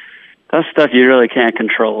that's stuff you really can't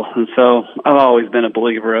control. And so I've always been a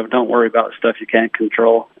believer of don't worry about stuff you can't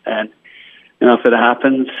control. And, if it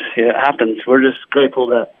happens, it happens. We're just grateful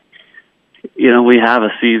that, we have a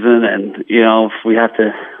season, and, if we have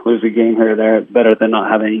to lose a game here or there, it's better than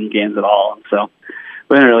not having any games at all. And so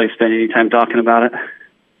we didn't really spend any time talking about it.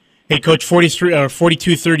 Hey, Coach,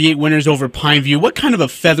 42-38 winners over Pineview. What kind of a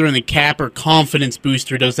feather in the cap or confidence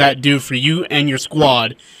booster does that do for you and your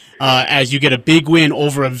squad as you get a big win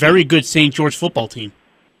over a very good St. George football team?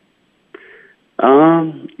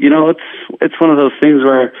 It's one of those things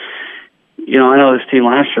where, I know this team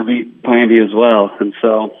last year beat Pineview as well, and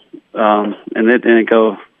so, and it didn't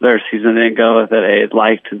go, their season didn't go that they had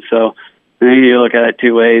liked, and so, you look at it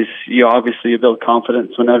two ways. You build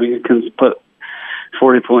confidence whenever you can put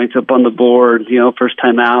 40 points up on the board, first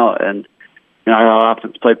time out, and our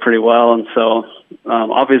offense played pretty well, and so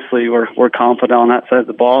obviously we're confident on that side of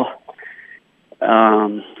the ball.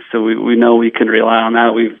 So we know we can rely on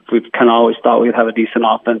that. We've kind of always thought we'd have a decent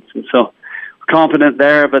offense, and so we're confident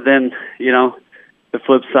there. But then the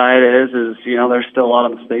flip side is there's still a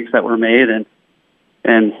lot of mistakes that were made, and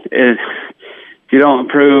if you don't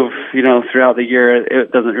improve throughout the year,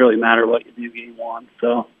 it doesn't really matter what you do game one.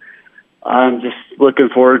 So I'm just looking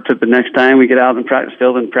forward to the next time we get out in the practice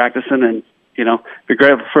field and practicing, and be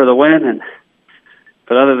grateful for the win.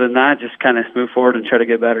 But other than that, just kind of move forward and try to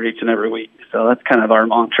get better each and every week. So that's kind of our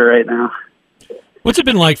mantra right now. What's it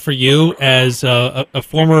been like for you as a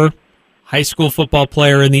former high school football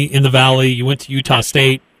player in the Valley? You went to Utah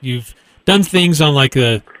State. You've done things on like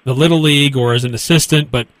the Little League or as an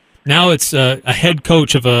assistant, but now it's a head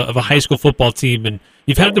coach of a high school football team, and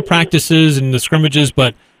you've had the practices and the scrimmages,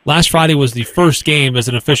 but last Friday was the first game as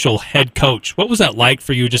an official head coach. What was that like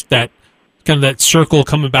for you, just that kind of that circle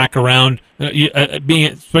coming back around,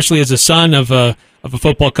 being especially as a son of a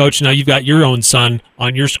football coach? Now you've got your own son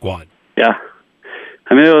on your squad. Yeah.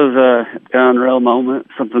 I mean, it was an unreal moment,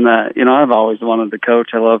 something that, I've always wanted to coach.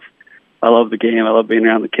 I love the game. I love being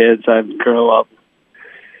around the kids. I've grown up,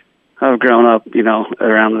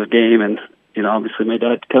 around the game, and, obviously my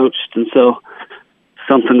dad coached. And so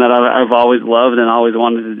something that I've always loved and always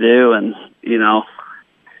wanted to do. And,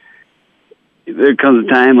 there comes a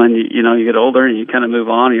time when, you get older and you kind of move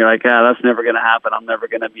on and you're like, that's never going to happen. I'm never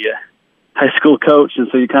going to be a high school coach. And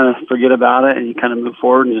so you kind of forget about it and you kind of move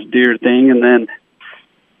forward and just do your thing. And then,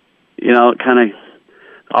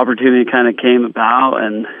 opportunity kind of came about,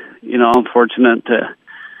 and, I'm fortunate to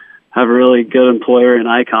have a really good employer in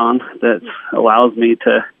Icon that allows me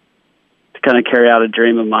to kind of carry out a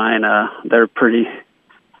dream of mine. They're pretty,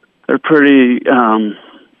 they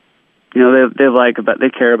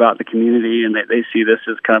care about the community, and they see this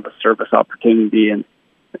as kind of a service opportunity and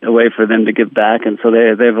a way for them to give back. And so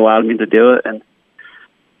they've allowed me to do it. And,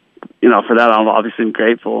 for that, I'm obviously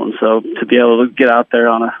grateful. And so to be able to get out there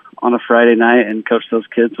on a Friday night and coach those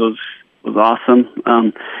kids was awesome.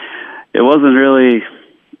 It wasn't really,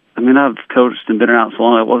 I've coached and been around so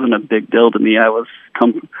long, it wasn't a big deal to me. I was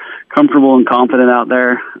comfortable and confident out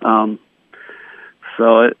there.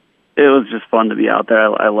 So it was just fun to be out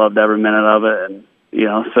there. I loved every minute of it. And,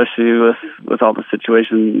 especially with all the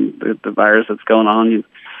situation, the virus that's going on, you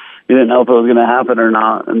didn't know if it was going to happen or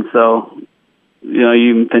not. And so,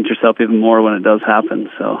 you pinch yourself even more when it does happen.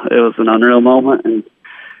 So it was an unreal moment, and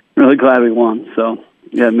really glad we won. So,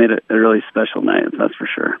 yeah, it made it a really special night, that's for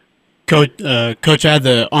sure. Coach, I had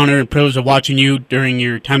the honor and privilege of watching you during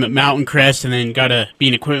your time at Mountain Crest, and then got to be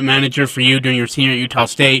an equipment manager for you during your senior at Utah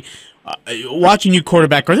State. Watching you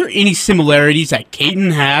quarterback, are there any similarities that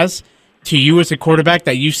Caden has to you as a quarterback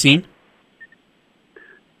that you've seen?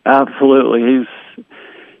 Absolutely.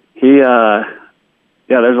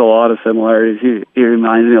 There's a lot of similarities. He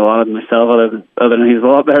reminds me a lot of myself, other than he's a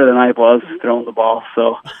lot better than I was throwing the ball.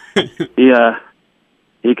 So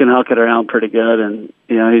he can huck it around pretty good, and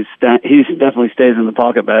he definitely stays in the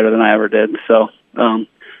pocket better than I ever did. So, but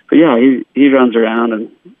yeah, he runs around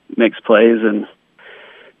and makes plays, and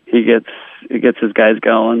he gets his guys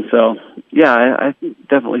going. So yeah, I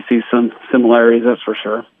definitely see some similarities, that's for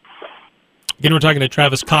sure. Again, we're talking to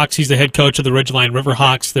Travis Cox. He's the head coach of the Ridgeline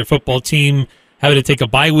Riverhawks. Their football team having to take a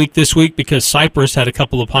bye week this week because Cyprus had a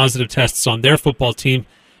couple of positive tests on their football team.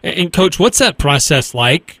 And Coach, what's that process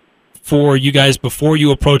like for you guys before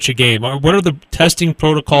you approach a game? What are the testing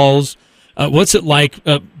protocols? What's it like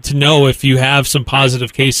to know if you have some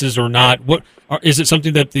positive cases or not? Is it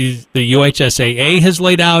something that the UHSAA has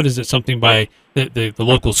laid out? Is it something by the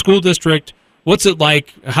local school district? What's it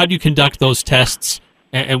like? How do you conduct those tests?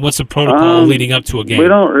 And what's the protocol leading up to a game? We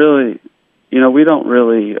don't really,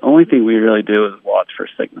 only thing we really do is watch for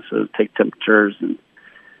sicknesses, take temperatures, and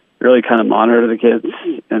really kind of monitor the kids.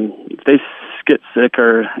 And if they get sick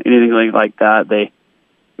or anything like that, they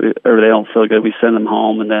don't feel good, we send them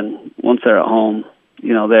home. And then once they're at home,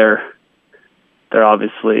 they're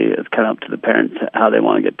obviously, it's kind of up to the parents how they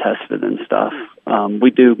want to get tested and stuff.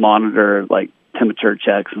 We do monitor like temperature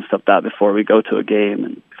checks and stuff that before we go to a game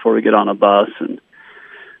and before we get on a bus. And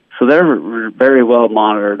so they're very well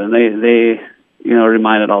monitored, and they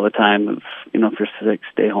reminded all the time of, if you're sick,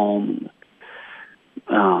 stay home.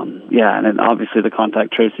 And then obviously the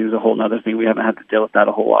contact tracing is a whole other thing. We haven't had to deal with that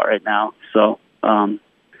a whole lot right now. So, and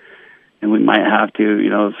we might have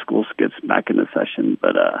to, as school gets back into session.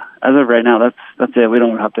 But as of right now, that's it. We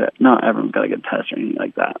don't have to. Not everyone's got to get tested or anything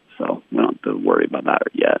like that. So we don't have to worry about that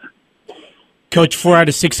yet. Coach, 4 out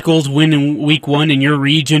of 6 schools win in week 1 in your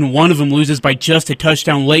region. One of them loses by just a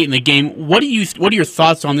touchdown late in the game. What are your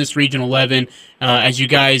thoughts on this Region 11 as you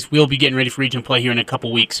guys will be getting ready for region play here in a couple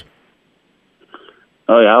weeks?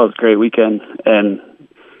 Oh yeah, it was a great weekend, and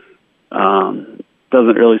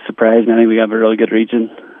doesn't really surprise me. I think we have a really good region,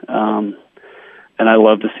 and I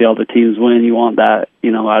love to see all the teams win. You want that,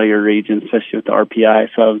 out of your region, especially with the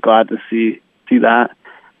RPI. So I was glad to see that,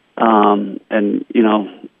 and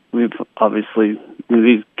we've obviously,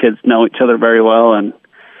 these kids know each other very well, and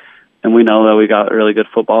we know that we got really good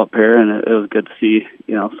football up here, and it was good to see,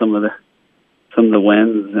 some of the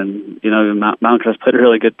wins, and Mount Crest played a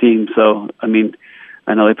really good team. So I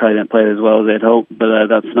know they probably didn't play it as well as they'd hoped, but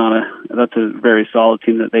that's a very solid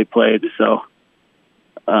team that they played. So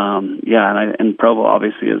and Provo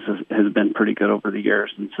obviously has been pretty good over the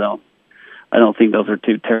years, and so I don't think those are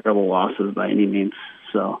two terrible losses by any means.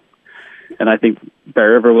 So. And I think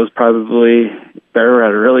Bear River had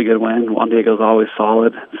a really good win. Juan Diego's always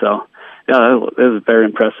solid. So, yeah, it was a very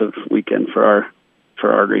impressive weekend for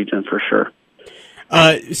our region for sure.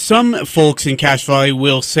 Some folks in Cache Valley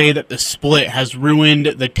will say that the split has ruined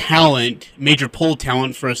the talent, major poll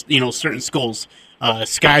talent for certain schools,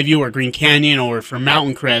 Skyview or Green Canyon or for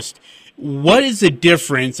Mountain Crest. What is the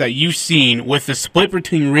difference that you've seen with the split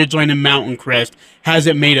between Ridgeline and Mountain Crest? Has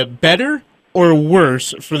it made it better or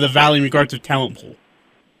worse for the Valley in regards to talent pool?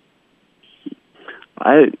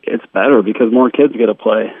 It's better because more kids get to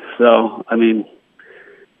play. So, I mean,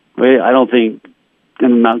 I don't think,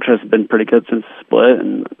 and Mount Trust has been pretty good since the split,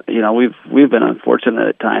 and we've been unfortunate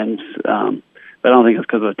at times, but I don't think it's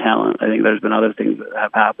because of talent. I think there's been other things that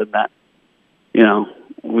have happened that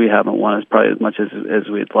we haven't won probably as much as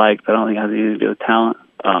we'd like, but I don't think it has anything to do with talent.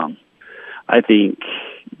 I think,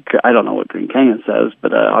 I don't know what Green Canyon says,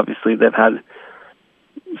 but obviously they've had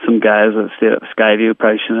some guys that stayed at Skyview,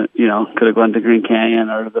 probably shouldn't, could have gone to Green Canyon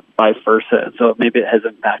or the vice versa. So maybe it has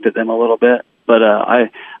impacted them a little bit. But I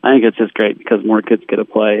think it's just great because more kids get to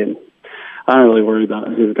play, and I don't really worry about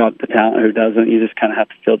who's got the talent and who doesn't. You just kind of have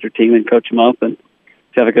to field your team and coach them up, and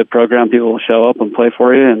if you have a good program, people will show up and play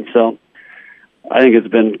for you. And so I think it's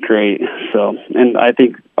been great. So, and I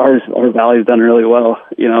think our Valley's done really well,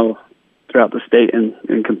 throughout the state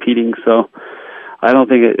in competing. So I don't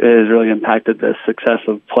think it has really impacted the success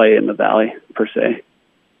of play in the Valley per se.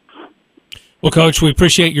 Well, Coach, we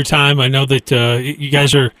appreciate your time. I know that you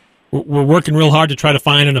guys we're working real hard to try to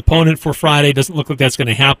find an opponent for Friday. Doesn't look like that's going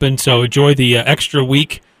to happen. So enjoy the extra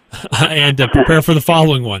week and prepare for the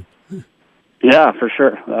following one. Yeah, for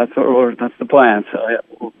sure. That's the plan. So yeah,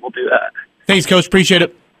 we'll do that. Thanks, Coach. Appreciate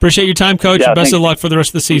it. Appreciate your time, Coach. Yeah, Best of luck for the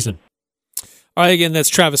rest of the season. All right, again, that's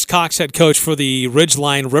Travis Cox, head coach for the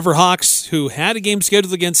Ridgeline Riverhawks, who had a game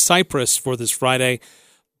scheduled against Cyprus for this Friday,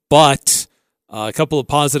 but a couple of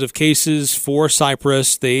positive cases for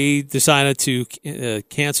Cyprus. They decided to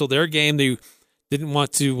cancel their game. They didn't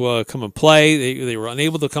want to come and play. They were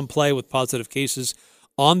unable to come play with positive cases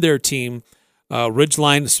on their team.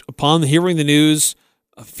 Ridgeline, upon hearing the news,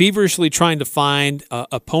 feverishly trying to find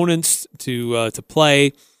opponents to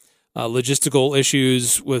play. Logistical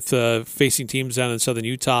issues with facing teams down in southern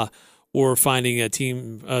Utah or finding a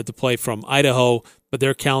team to play from Idaho, but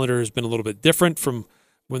their calendar has been a little bit different from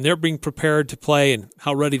when they're being prepared to play and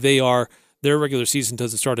how ready they are. Their regular season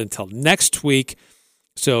doesn't start until next week,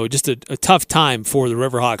 so just a tough time for the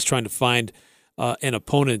Riverhawks trying to find an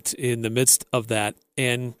opponent in the midst of that.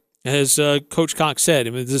 And as Coach Cox said,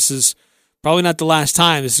 I mean, this is probably not the last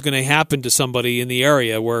time this is going to happen to somebody in the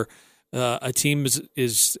area where a team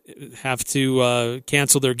is have to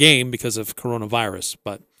cancel their game because of coronavirus.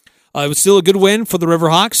 But it was still a good win for the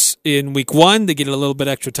Riverhawks in week one. They get a little bit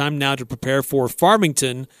extra time now to prepare for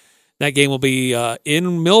Farmington. That game will be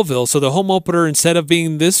in Millville. So the home opener, instead of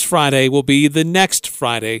being this Friday, will be the next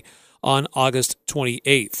Friday on August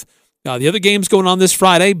 28th. The other games going on this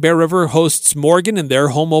Friday, Bear River hosts Morgan in their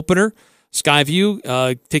home opener.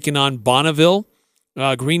 Skyview taking on Bonneville.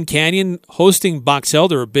 Green Canyon hosting Box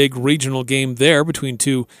Elder, a big regional game there between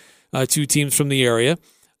two teams from the area.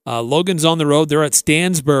 Logan's on the road. They're at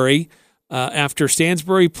Stansbury after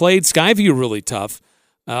Stansbury played Skyview really tough.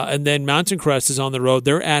 And then Mountain Crest is on the road.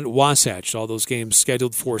 They're at Wasatch. All those games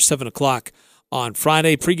scheduled for 7 o'clock on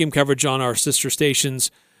Friday. Pregame coverage on our sister stations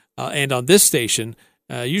and on this station,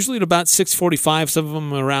 usually at about 6:45, some of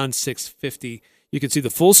them around 6:50. You can see the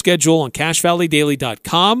full schedule on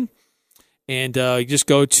CashValleyDaily.com. And you just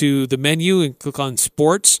go to the menu and click on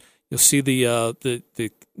sports. You'll see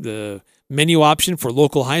the menu option for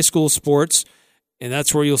local high school sports, and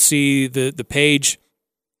that's where you'll see the page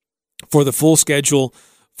for the full schedule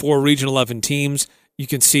for Region 11 teams. You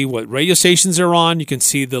can see what radio stations are on. You can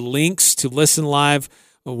see the links to listen live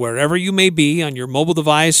wherever you may be on your mobile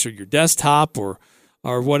device or your desktop or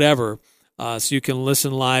whatever. So you can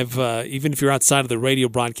listen live even if you're outside of the radio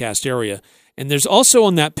broadcast area. And there's also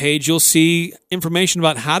on that page, you'll see information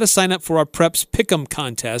about how to sign up for our Preps Pick'em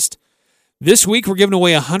contest. This week, we're giving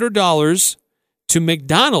away $100 to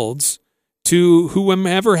McDonald's to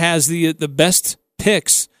whomever has the best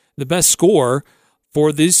picks, the best score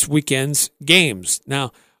for this weekend's games.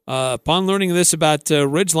 Now, upon learning this about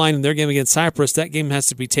Ridgeline and their game against Cyprus, that game has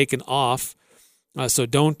to be taken off. So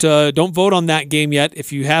don't vote on that game yet.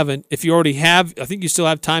 If you haven't, if you already have, I think you still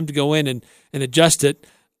have time to go in and adjust it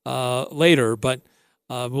later, but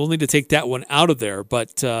we'll need to take that one out of there.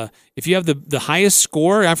 But if you have the highest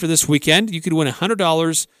score after this weekend, you could win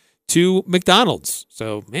 $100 to McDonald's.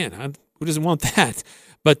 So, man, who doesn't want that?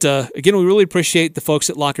 But again, we really appreciate the folks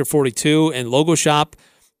at Locker 42 and Logo Shop.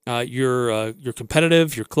 You're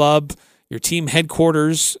competitive, your club, your team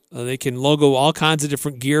headquarters. They can logo all kinds of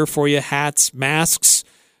different gear for you: hats, masks,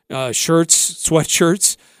 shirts,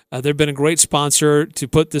 sweatshirts. They've been a great sponsor to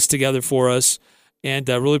put this together for us. And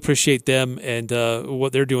really appreciate them and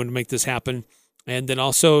what they're doing to make this happen. And then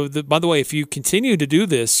also, by the way, if you continue to do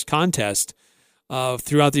this contest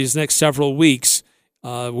throughout these next several weeks,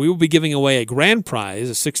 we will be giving away a grand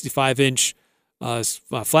prize, a 65-inch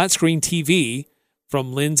flat-screen TV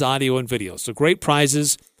from Lynn's Audio and Video. So great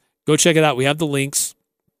prizes. Go check it out. We have the links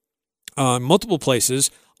multiple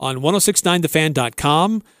places on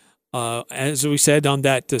 1069thefan.com, as we said, on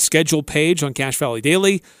that schedule page on Cache Valley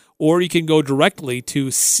Daily, or you can go directly to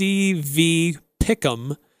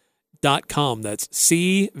cvpick'em.com. That's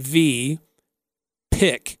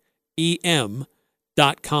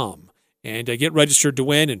cvpick'em.com. And get registered to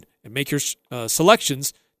win and make your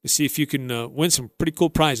selections to see if you can win some pretty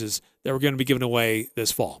cool prizes that we're going to be giving away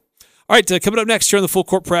this fall. All right, coming up next here on the Full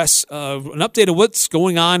Court Press, an update of what's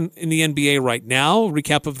going on in the NBA right now,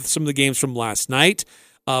 recap of some of the games from last night.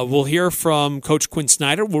 We'll hear from Coach Quinn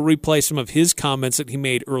Snyder. We'll replay some of his comments that he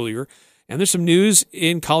made earlier. And there's some news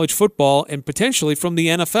in college football and potentially from the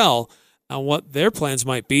NFL on what their plans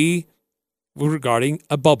might be regarding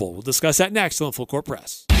a bubble. We'll discuss that next on the Full Court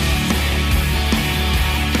Press.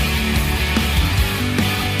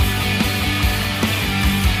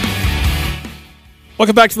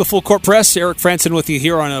 Welcome back to the Full Court Press. Eric Frandsen with you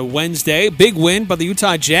here on a Wednesday. Big win by the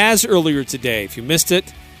Utah Jazz earlier today. If you missed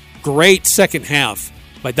it, great second half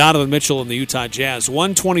by Donovan Mitchell and the Utah Jazz.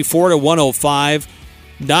 124-105.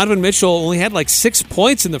 Donovan Mitchell only had like 6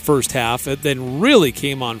 points in the first half, and then really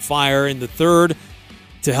came on fire in the third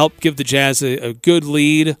to help give the Jazz a good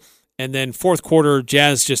lead. And then fourth quarter,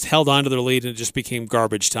 Jazz just held on to their lead, and it just became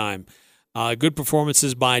garbage time. Good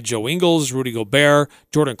performances by Joe Ingles, Rudy Gobert,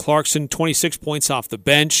 Jordan Clarkson, 26 points off the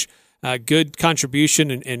bench. Good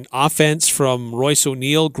contribution and offense from Royce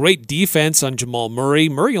O'Neal. Great defense on Jamal Murray.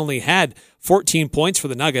 Murray only had 14 points for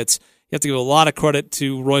the Nuggets. You have to give a lot of credit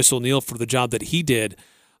to Royce O'Neal for the job that he did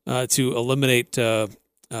to eliminate or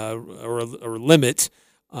limit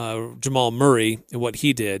Jamal Murray and what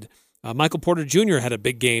he did. Michael Porter Jr. had a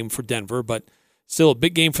big game for Denver, but still a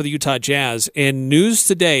big game for the Utah Jazz. And news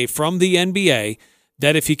today from the NBA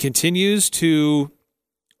that if he continues to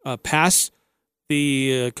pass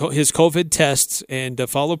his COVID tests and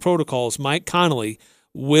follow protocols, Mike Conley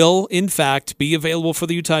will, in fact, be available for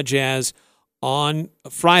the Utah Jazz on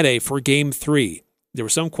Friday for Game 3. There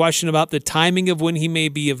was some question about the timing of when he may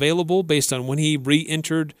be available based on when he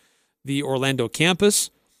re-entered the Orlando campus.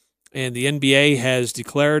 And the NBA has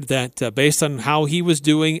declared that based on how he was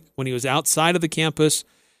doing when he was outside of the campus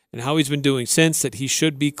and how he's been doing since, that he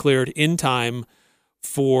should be cleared in time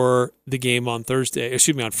for the game on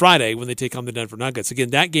Friday when they take on the Denver Nuggets.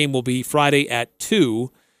 Again, that game will be Friday at 2,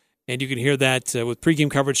 and you can hear that with pregame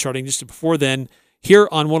coverage starting just before then here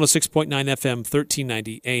on 106.9 FM,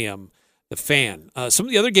 1390 AM, The Fan. Some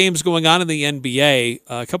of the other games going on in the NBA,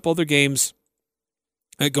 a couple other games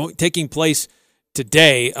taking place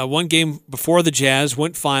today. One game before the Jazz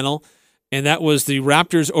went final, and that was the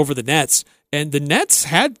Raptors over the Nets. And the Nets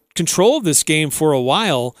had control of this game for a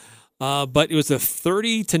while, but it was a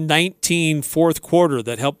 30-19 fourth quarter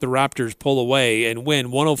that helped the Raptors pull away and win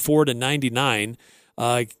 104-99.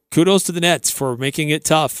 Kudos to the Nets for making it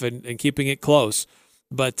tough and keeping it close.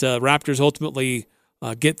 But Raptors ultimately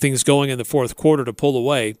get things going in the fourth quarter to pull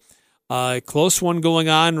away. Close one going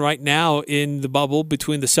on right now in the bubble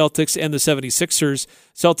between the Celtics and the 76ers.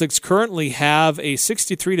 Celtics currently have a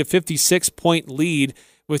 63-56 point lead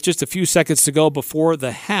with just a few seconds to go before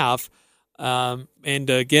the half. And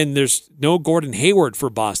again, there's no Gordon Hayward for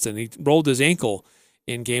Boston. He rolled his ankle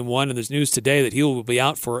in Game 1, and there's news today that he will be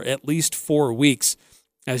out for at least 4 weeks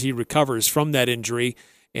as he recovers from that injury.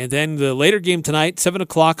 And then the later game tonight, 7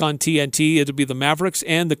 o'clock on TNT, it'll be the Mavericks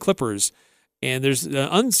and the Clippers. And there's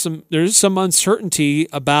some uncertainty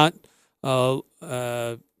about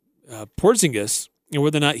Porzingis and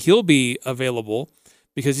whether or not he'll be available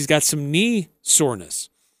because he's got some knee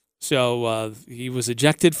soreness. So he was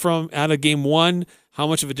ejected out of Game 1. How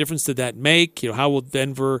much of a difference did that make? How will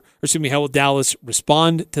Dallas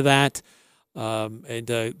respond to that? And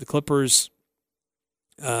the Clippers,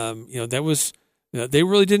 they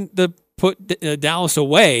really didn't put Dallas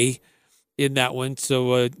away in that one.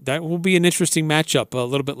 So that will be an interesting matchup a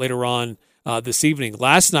little bit later on this evening.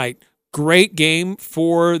 Last night, great game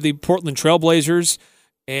for the Portland Trailblazers,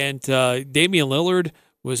 and Damian Lillard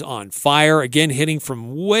was on fire, again hitting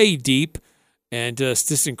from way deep, and it's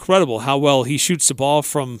just incredible how well he shoots the ball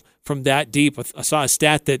from that deep. I saw a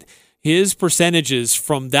stat that his percentages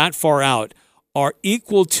from that far out are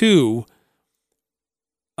equal to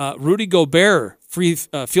Rudy Gobert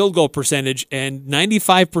field goal percentage, and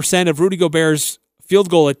 95% of Rudy Gobert's field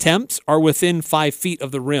goal attempts are within 5 feet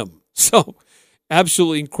of the rim. So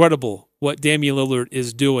absolutely incredible what Damian Lillard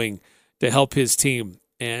is doing to help his team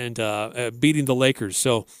and beating the Lakers.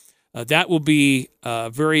 So that will be a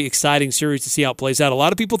very exciting series to see how it plays out. A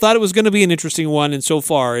lot of people thought it was going to be an interesting one, and so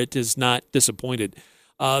far it is not disappointed.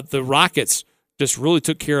 The Rockets just really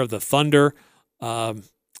took care of the Thunder. And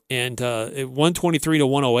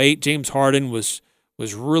 123-108, James Harden was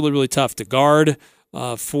was really, really tough to guard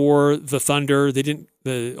for the Thunder.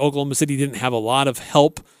 The Oklahoma City didn't have a lot of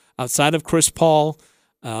help outside of Chris Paul,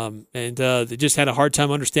 and they just had a hard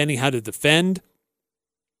time understanding how to defend.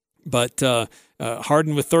 But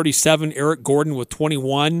Harden with 37, Eric Gordon with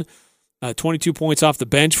 21, 22 points off the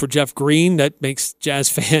bench for Jeff Green. That makes Jazz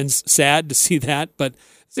fans sad to see that, but at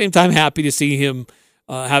the same time happy to see him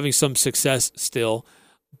having some success still.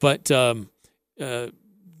 But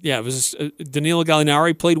it was Danilo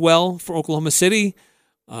Gallinari played well for Oklahoma City.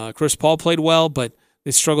 Chris Paul played well, but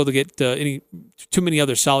they struggled to get too many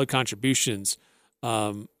other solid contributions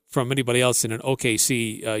from anybody else in an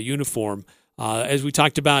OKC uniform. As we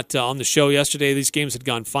talked about on the show yesterday, these games had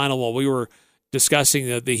gone final while we were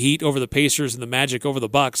discussing the Heat over the Pacers and the Magic over the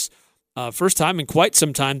Bucks. First time in quite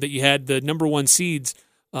some time that you had the number one seeds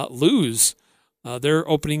lose their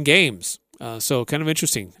opening games. So kind of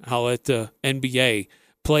interesting how the NBA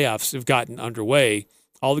playoffs have gotten underway.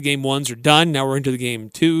 All the game ones are done. Now we're into the game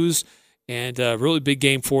twos, and a really big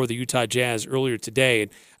game for the Utah Jazz earlier today.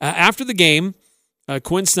 And after the game,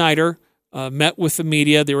 Quinn Snyder met with the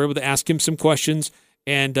media. They were able to ask him some questions.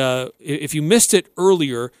 And if you missed it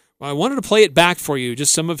earlier, I wanted to play it back for you,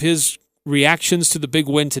 just some of his reactions to the big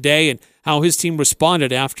win today and how his team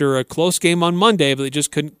responded after a close game on Monday, but they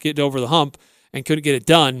just couldn't get over the hump and couldn't get it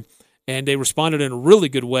done. And they responded in a really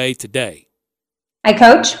good way today. Hi,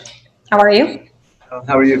 Coach. How are you?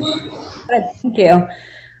 How are you? Good, thank you.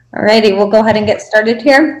 All righty, we'll go ahead and get started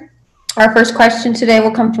here. Our first question today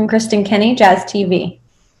will come from Kristen Kenny, Jazz TV.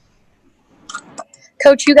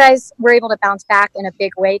 Coach, you guys were able to bounce back in a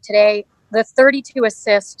big way today. The 32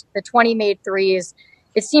 assists, the 20 made threes,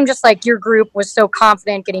 it seemed just like your group was so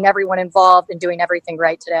confident getting everyone involved and doing everything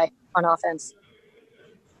right today on offense.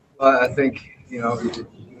 Well, I think, we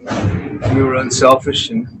were unselfish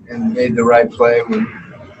and made the right play when,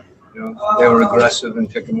 they were aggressive and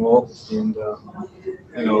pick and roll. And,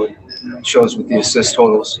 it shows with the assist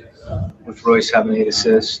totals, with Royce having 8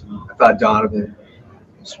 assists. I thought Donovan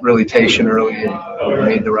was really patient early and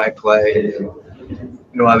made the right play. And,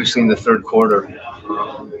 obviously in the third quarter,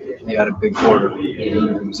 he had a big quarter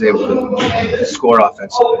and was able to score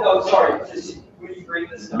offensively.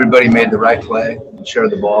 Everybody made the right play,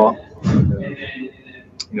 shared the ball, and,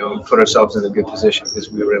 put ourselves in a good position because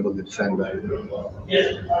we were able to defend better.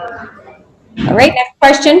 All right, next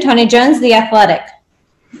question, Tony Jones, The Athletic.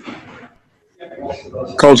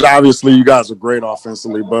 Coach, obviously you guys are great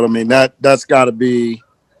offensively, but I mean that's got to be,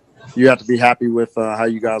 you have to be happy with how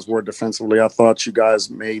you guys were defensively. I thought you guys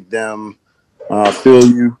made them feel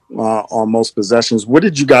you on most possessions. What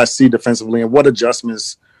did you guys see defensively, and what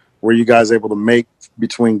adjustments were you guys able to make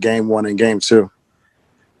between game one and game two?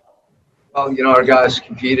 Well, our guys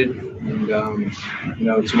competed, and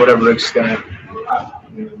to whatever extent,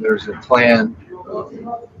 there's a plan.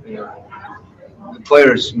 The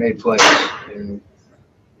players made plays, and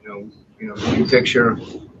big picture,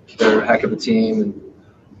 they're a heck of a team, and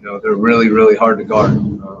they're really, really hard to guard.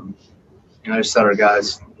 I just thought our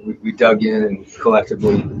guys, we dug in and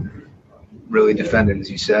collectively really defended, as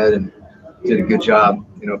you said, and did a good job,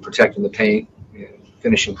 protecting the paint, and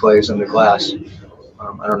finishing plays under glass.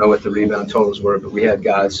 I don't know what the rebound totals were, but we had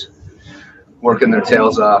guys working their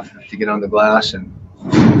tails off to get on the glass, and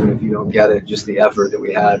even if you don't get it, just the effort that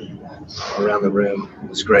we had around the rim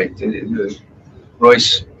was great.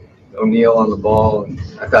 Royce O'Neal on the ball, and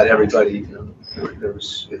I thought everybody,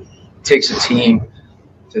 it takes a team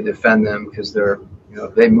to defend them because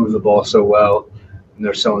they move the ball so well and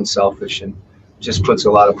they're so unselfish, and just puts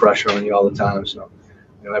a lot of pressure on you all the time. So,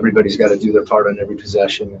 everybody's got to do their part on every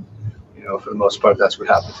possession, and for the most part, that's what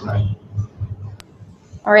happened tonight.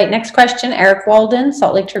 All right, next question, Eric Walden,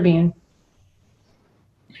 Salt Lake Tribune.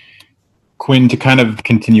 Quinn, to kind of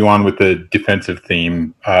continue on with the defensive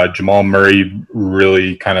theme, Jamal Murray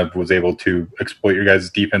really kind of was able to exploit your guys'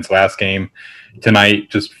 defense last game. Tonight,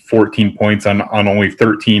 just 14 points on only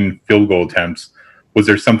 13 field goal attempts. Was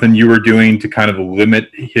there something you were doing to kind of limit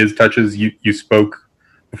his touches? You spoke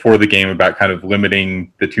before the game about kind of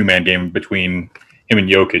limiting the two-man game between him and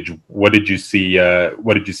Jokic. What did you see?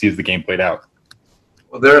 What did you see as the game played out?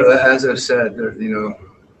 Well, as I've said,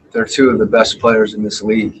 they're two of the best players in this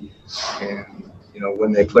league, and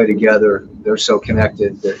when they play together, they're so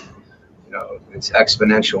connected that it's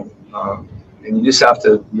exponential. And you just have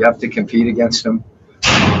to compete against them.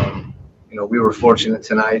 We were fortunate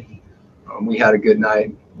tonight. We had a good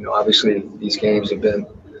night. Obviously these games have been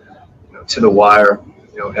to the wire,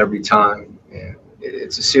 every time. And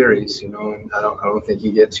it's a series, and I don't think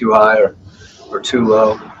you get too high or too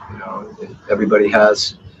low. Everybody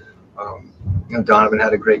has. Donovan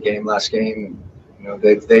had a great game last game.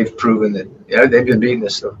 they've proven that they've been beating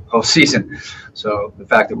us the whole season. So the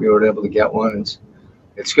fact that we were able to get one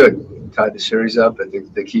it's good. We tied the series up, but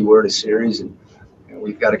the key word is series, and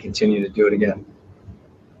we've got to continue to do it again.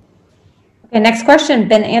 Okay, next question,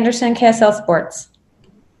 Ben Anderson, KSL Sports.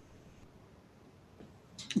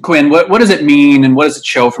 Quinn, what does it mean and what does it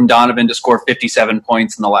show from Donovan to score 57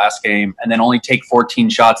 points in the last game and then only take 14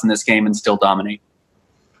 shots in this game and still dominate?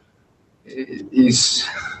 It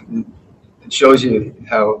shows you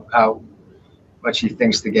how much he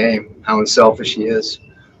thinks the game, how unselfish he is,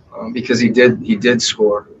 because he did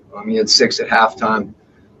score. He had 6 at halftime,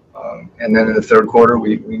 and then in the third quarter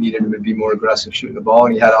we needed him to be more aggressive shooting the ball,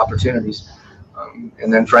 and he had opportunities.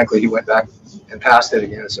 And then frankly he went back and passed it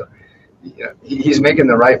again. So he's making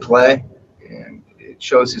the right play, and it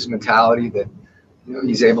shows his mentality that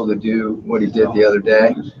he's able to do what he did the other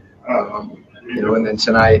day. And then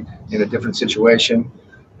tonight in a different situation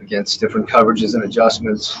against different coverages and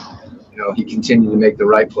adjustments, he continued to make the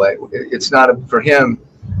right play. It's not for him.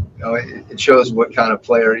 It shows what kind of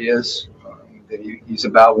player he is. That he's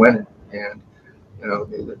about winning, and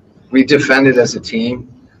we defended as a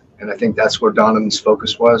team, and I think that's where Donovan's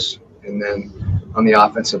focus was. And then on the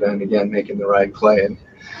offensive end, again, making the right play. And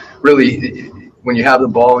really, when you have the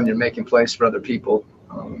ball and you're making plays for other people,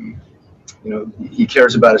 he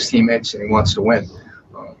cares about his teammates and he wants to win.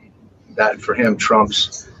 That for him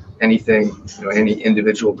trumps anything, any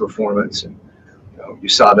individual performance, and you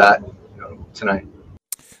saw that tonight.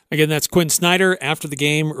 Again, that's Quinn Snyder after the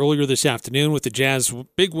game earlier this afternoon with the Jazz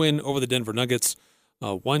big win over the Denver Nuggets,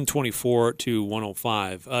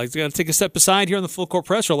 124-105. He's got to take a step aside here on the Full Court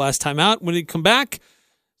Press, our last time out. When we come back,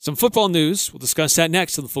 some football news. We'll discuss that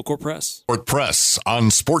next on the Full Court Press. Court Press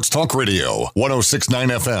on Sports Talk Radio, 106.9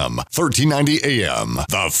 FM, 1390 AM.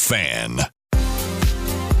 The Fan.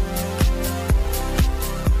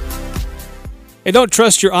 Hey, don't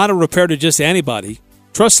trust your auto repair to just anybody.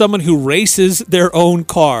 Trust someone who races their own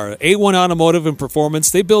car. A1 Automotive and Performance,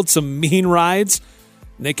 they build some mean rides,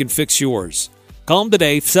 and they can fix yours. Call them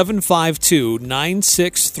today,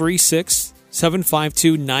 752-9636,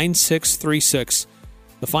 752-9636.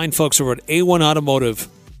 The fine folks over at A1 Automotive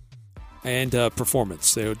and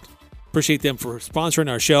Performance. They would appreciate them for sponsoring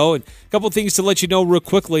our show. And a couple of things to let you know real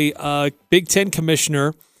quickly. Big Ten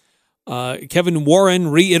Commissioner Kevin Warren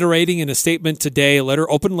reiterating in a statement today,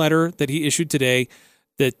 open letter that he issued today,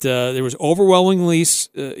 that there was overwhelmingly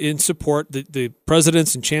in support, the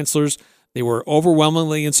presidents and chancellors, they were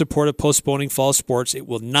overwhelmingly in support of postponing fall sports. It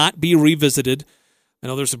will not be revisited. I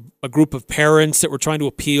know there's a group of parents that were trying to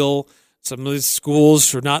appeal. Some of these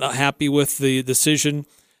schools are not happy with the decision.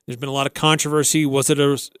 There's been a lot of controversy. Was it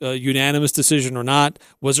a unanimous decision or not?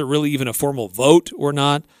 Was it really even a formal vote or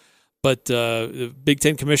not? But the Big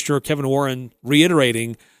Ten Commissioner Kevin Warren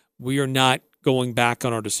reiterating, we are not going back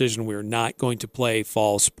on our decision. We are not going to play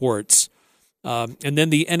fall sports. And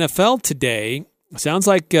then the NFL today, sounds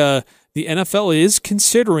like the NFL is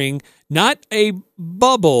considering not a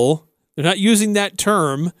bubble. They're not using that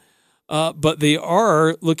term, but they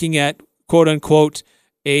are looking at, quote unquote,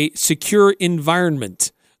 a secure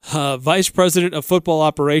environment. Vice President of Football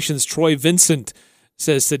Operations Troy Vincent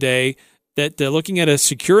says today that they're looking at a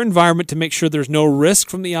secure environment to make sure there's no risk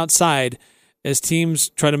from the outside as teams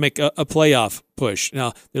try to make a playoff push.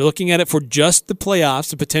 Now, they're looking at it for just the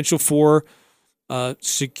playoffs, the potential for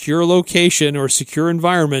secure location or secure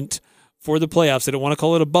environment for the playoffs. They don't want to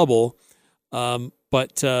call it a bubble,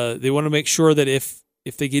 but they want to make sure that if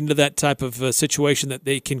they get into that type of situation that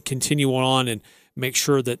they can continue on and make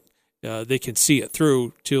sure that they can see it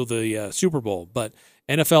through till the Super Bowl. But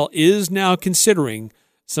NFL is now considering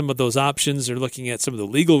some of those options. They're looking at some of the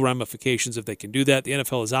legal ramifications if they can do that. The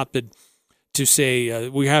NFL has opted to say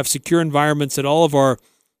we have secure environments at all of our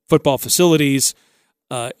football facilities.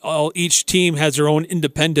 Each team has their own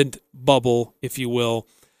independent bubble, if you will.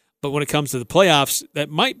 But when it comes to the playoffs, that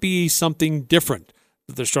might be something different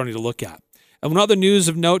that they're starting to look at. And one other news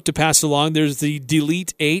of note to pass along, there's the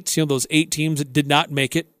Delete 8, those 8 teams that did not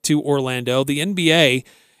make it to Orlando. The NBA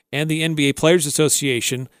and the NBA Players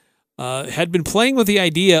Association had been playing with the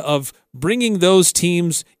idea of bringing those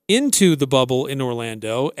teams into the bubble in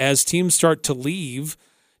Orlando as teams start to leave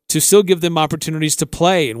to still give them opportunities to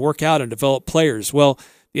play and work out and develop players. Well,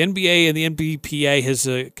 the NBA and the NBPA has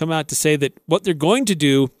come out to say that what they're going to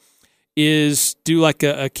do is do like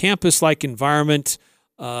a campus-like environment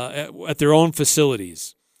at their own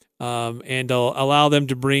facilities, and allow them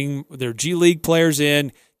to bring their G League players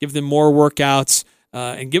in, give them more workouts,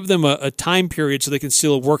 and give them a time period so they can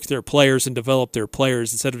still work their players and develop their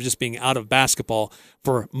players instead of just being out of basketball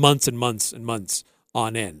for months and months and months.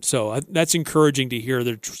 on end. So that's encouraging to hear.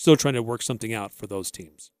 They're still trying to work something out for those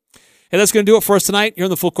teams. Hey, that's going to do it for us tonight here on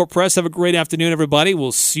the Full Court Press. Have a great afternoon, everybody.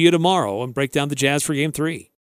 We'll see you tomorrow and break down the Jazz for Game 3.